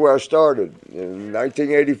places where I started in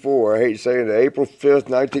 1984. I hate saying it, April 5th,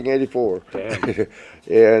 1984. Damn.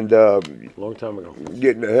 And Long time ago.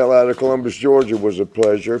 getting the hell out of Columbus, Georgia was a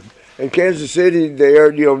pleasure. And Kansas City,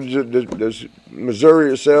 there, the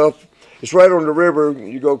Missouri itself, it's right on the river.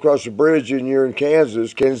 You go across the bridge and you're in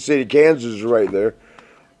Kansas. Kansas City, Kansas is right there.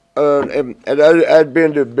 And I'd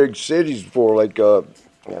been to big cities before, like,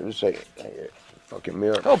 let's say, fucking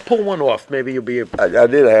mirror. Oh, pull one off. Maybe you'll be. I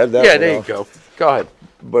did. I had that. Yeah, one there off. you go. Go ahead.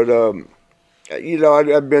 But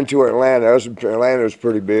I've been to Atlanta. Atlanta was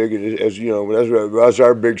pretty big, as you know. That was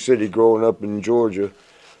our big city growing up in Georgia.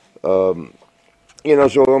 You know,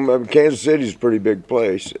 so Kansas City's a pretty big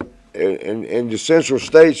place. And the central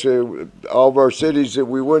states, all of our cities that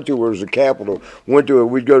we went to was the capital. We'd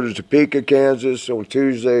go to Topeka, Kansas on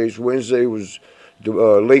Tuesdays. Wednesday was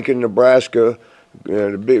Lincoln, Nebraska,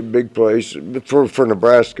 a big place for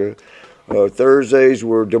Nebraska. Thursdays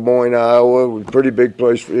were Des Moines, Iowa, a pretty big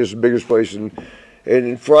place. It's the biggest place.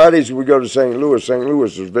 And Fridays we go to St. Louis. St.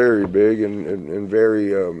 Louis is very big and very.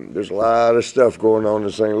 There's a lot of stuff going on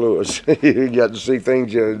in St. Louis. You got to see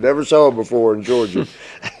things you never saw before in Georgia.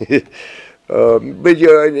 But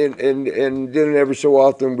yeah, and then every so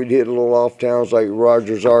often we'd hit little off towns like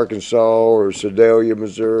Rogers, Arkansas, or Sedalia,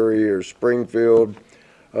 Missouri, or Springfield.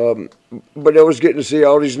 But I was getting to see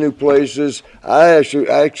all these new places. I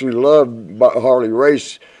actually loved Harley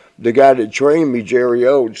Race. The guy that trained me, Jerry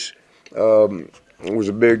Oates, was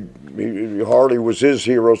Harley was his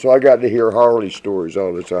hero, so I got to hear Harley stories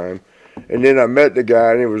all the time. And then I met the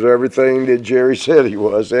guy, and it was everything that Jerry said he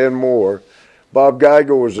was and more. Bob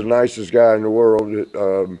Geigel was the nicest guy in the world.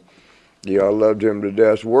 I loved him to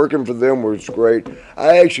death. Working for them was great.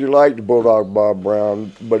 I actually liked Bulldog Bob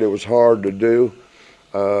Brown, but it was hard to do.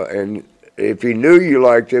 And if he knew you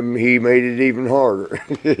liked him, he made it even harder.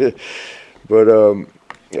 But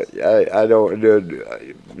I don't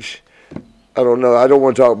know. I don't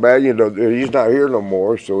want to talk bad. He's not here no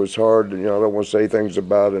more, so it's hard. I don't want to say things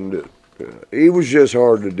about him that. He was just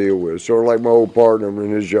hard to deal with, sort of like my old partner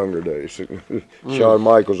in his younger days. Shawn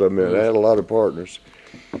Michaels, I had a lot of partners.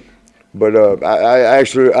 But I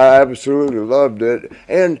absolutely loved it.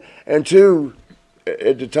 And two,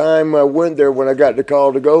 at the time I went there, when I got the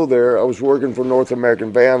call to go there, I was working for North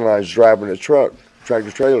American Van Lines, driving a truck,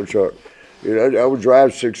 tractor-trailer truck. I would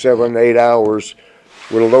drive 6, 7, 8 hours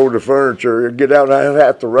with a load of furniture, get out and I'd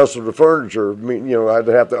have to wrestle the furniture. I'd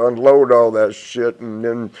have to unload all that shit and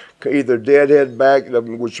then either deadhead back,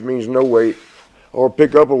 which means no weight, or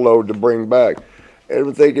pick up a load to bring back. And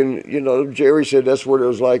I'm thinking, Jerry said that's what it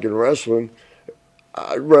was like in wrestling.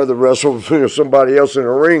 I'd rather wrestle somebody else in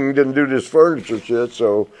a ring than do this furniture shit.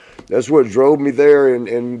 So that's what drove me there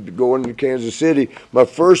and going to Kansas City. My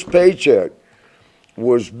first paycheck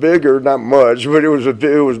was bigger, not much, but it was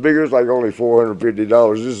bigger. It was like only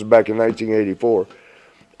 $450. This is back in 1984.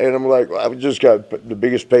 And I'm like, I just got the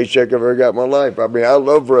biggest paycheck I've ever got in my life. I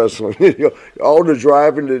love wrestling. All the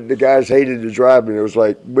driving, the guys hated the driving. It was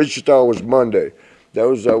like Wichita was Monday. That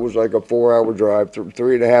was like a 4-hour drive,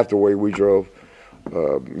 3.5 the way we drove.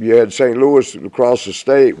 You had St. Louis across the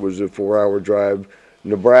state was a 4-hour drive.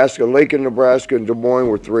 Nebraska, Lincoln, Nebraska, and Des Moines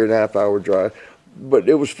were 3.5-hour drive. But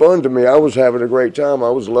it was fun to me. I was having a great time. I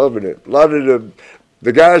was loving it. A lot of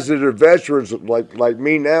the guys that are veterans, like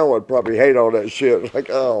me now, would probably hate all that shit. Like,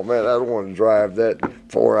 oh, man, I don't want to drive that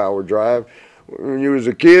 4-hour drive. When you was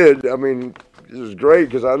a kid, it was great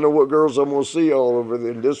because I know what girls I'm going to see all over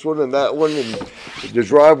this one and that one. And the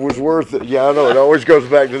drive was worth it. Yeah, I know. It always goes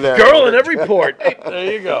back to that. Girl in every port.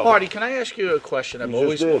 There you go. Marty, can I ask you a question?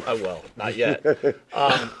 Well, not yet.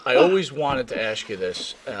 I always wanted to ask you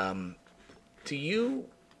this. Do you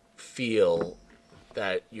feel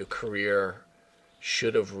that your career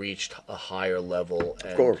should have reached a higher level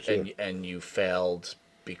and, of course, yeah. and you failed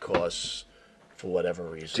because for whatever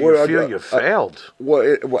reason? Do you feel you failed?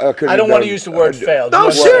 I don't want to use the word failed.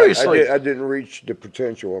 No, seriously. I didn't reach the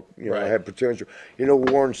potential. Right. I had potential.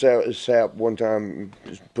 Warren Sapp one time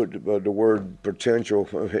put the word potential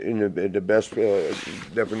in the best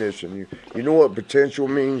definition. You know what potential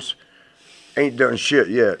means? Ain't done shit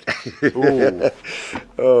yet.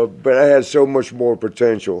 But I had so much more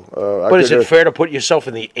potential. But is it fair to put yourself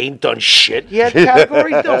in the ain't done shit yet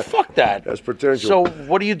category? No, fuck that. That's potential. So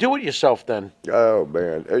what do you do with yourself then? Oh,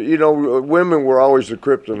 man. Women were always the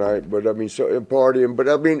kryptonite, but partying. But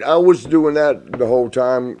I was doing that the whole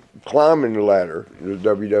time, climbing the ladder, the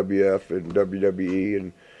WWF and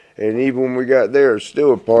WWE. And even when we got there,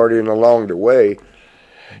 still partying along the way.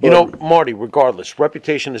 Marty, regardless,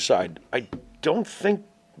 reputation aside, I don't think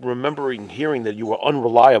remembering hearing that you were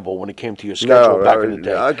unreliable when it came to your schedule back in the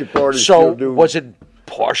day. I could party. So was it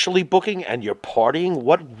partially booking and you're partying?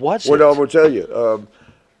 What was it? Well, I'm going to tell you.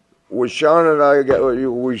 When Sean and I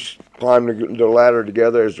we climbed the ladder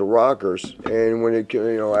together as the Rockers, and when it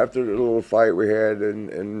after the little fight we had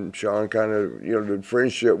and Sean kind of the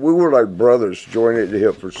friendship, we were like brothers, joined at the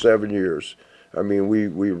hip for 7 years.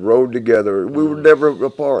 We rode together. We were never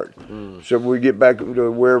apart. So we get back to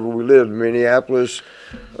wherever we lived, Minneapolis,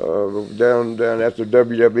 down after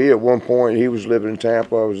WWE. At one point, he was living in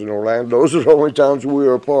Tampa. I was in Orlando. Those are the only times we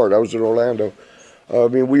were apart. I was in Orlando.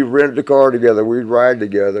 We rented a car together. We'd ride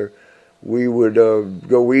together. We would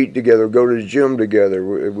go eat together, go to the gym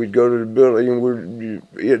together. We'd go to the building.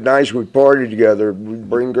 At nights we'd party together. We'd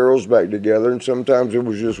bring girls back together, and sometimes it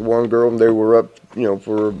was just one girl, and they were up,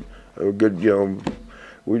 for a good,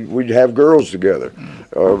 we'd have girls together.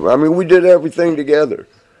 We did everything together.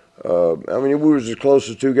 We was as close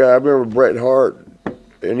as two guys. I remember Bret Hart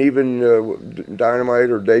and even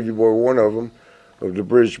Dynamite or Davey Boy, one of them, of the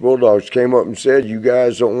British Bulldogs, came up and said, "You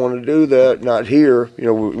guys don't want to do that, not here."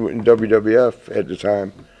 In WWF at the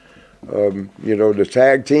time. The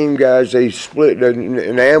tag team guys, they split,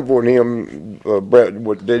 and Anvil and him, Bret,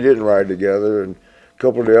 they didn't ride together, and a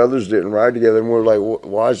couple of the others didn't ride together. And we're like,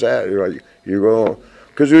 "Why is that?" They're like, "You're going,"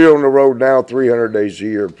 because we're on the road now 300 days a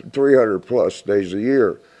year, 300 plus days a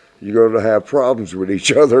year. You're going to have problems with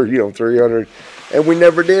each other, 300, and we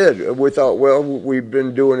never did. We thought, well, we've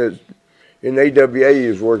been doing it. In AWA, he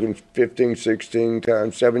was working 15, 16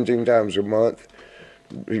 times, 17 times a month.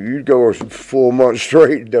 You'd go a full month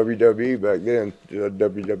straight in WWE back then,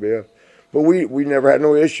 WWF. But we never had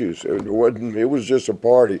no issues. It was just a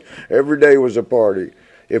party. Every day was a party.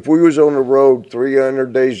 If we was on the road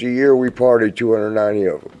 300 days a year, we partied 290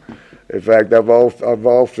 of them. In fact, I've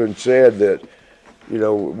often said that,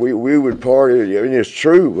 we would party. It's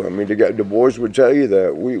true. The boys would tell you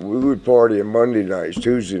that. We would party on Monday nights,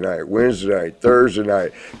 Tuesday night, Wednesday night, Thursday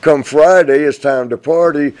night. Come Friday, it's time to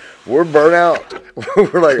party. We're burnt out.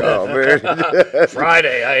 We're like, oh, man.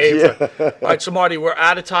 Friday, I hate it. All right, so Marty, we're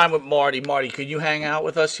out of time with Marty. Marty, can you hang out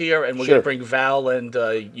with us here? And we're going to bring Val and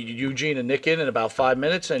Eugene and Nick in about 5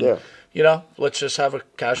 minutes. And, let's just have a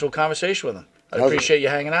casual conversation with them. I appreciate you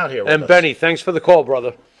hanging out here with us. And Benny, thanks for the call,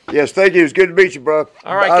 brother. Yes, thank you. It's good to meet you, bro.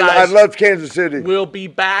 All right, guys. I love Kansas City. We'll be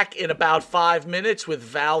back in about 5 minutes with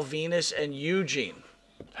Val Venus and Eugene.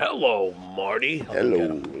 Hello, Marty.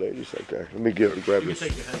 Hello, ladies. Okay, let me grab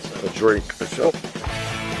a drink.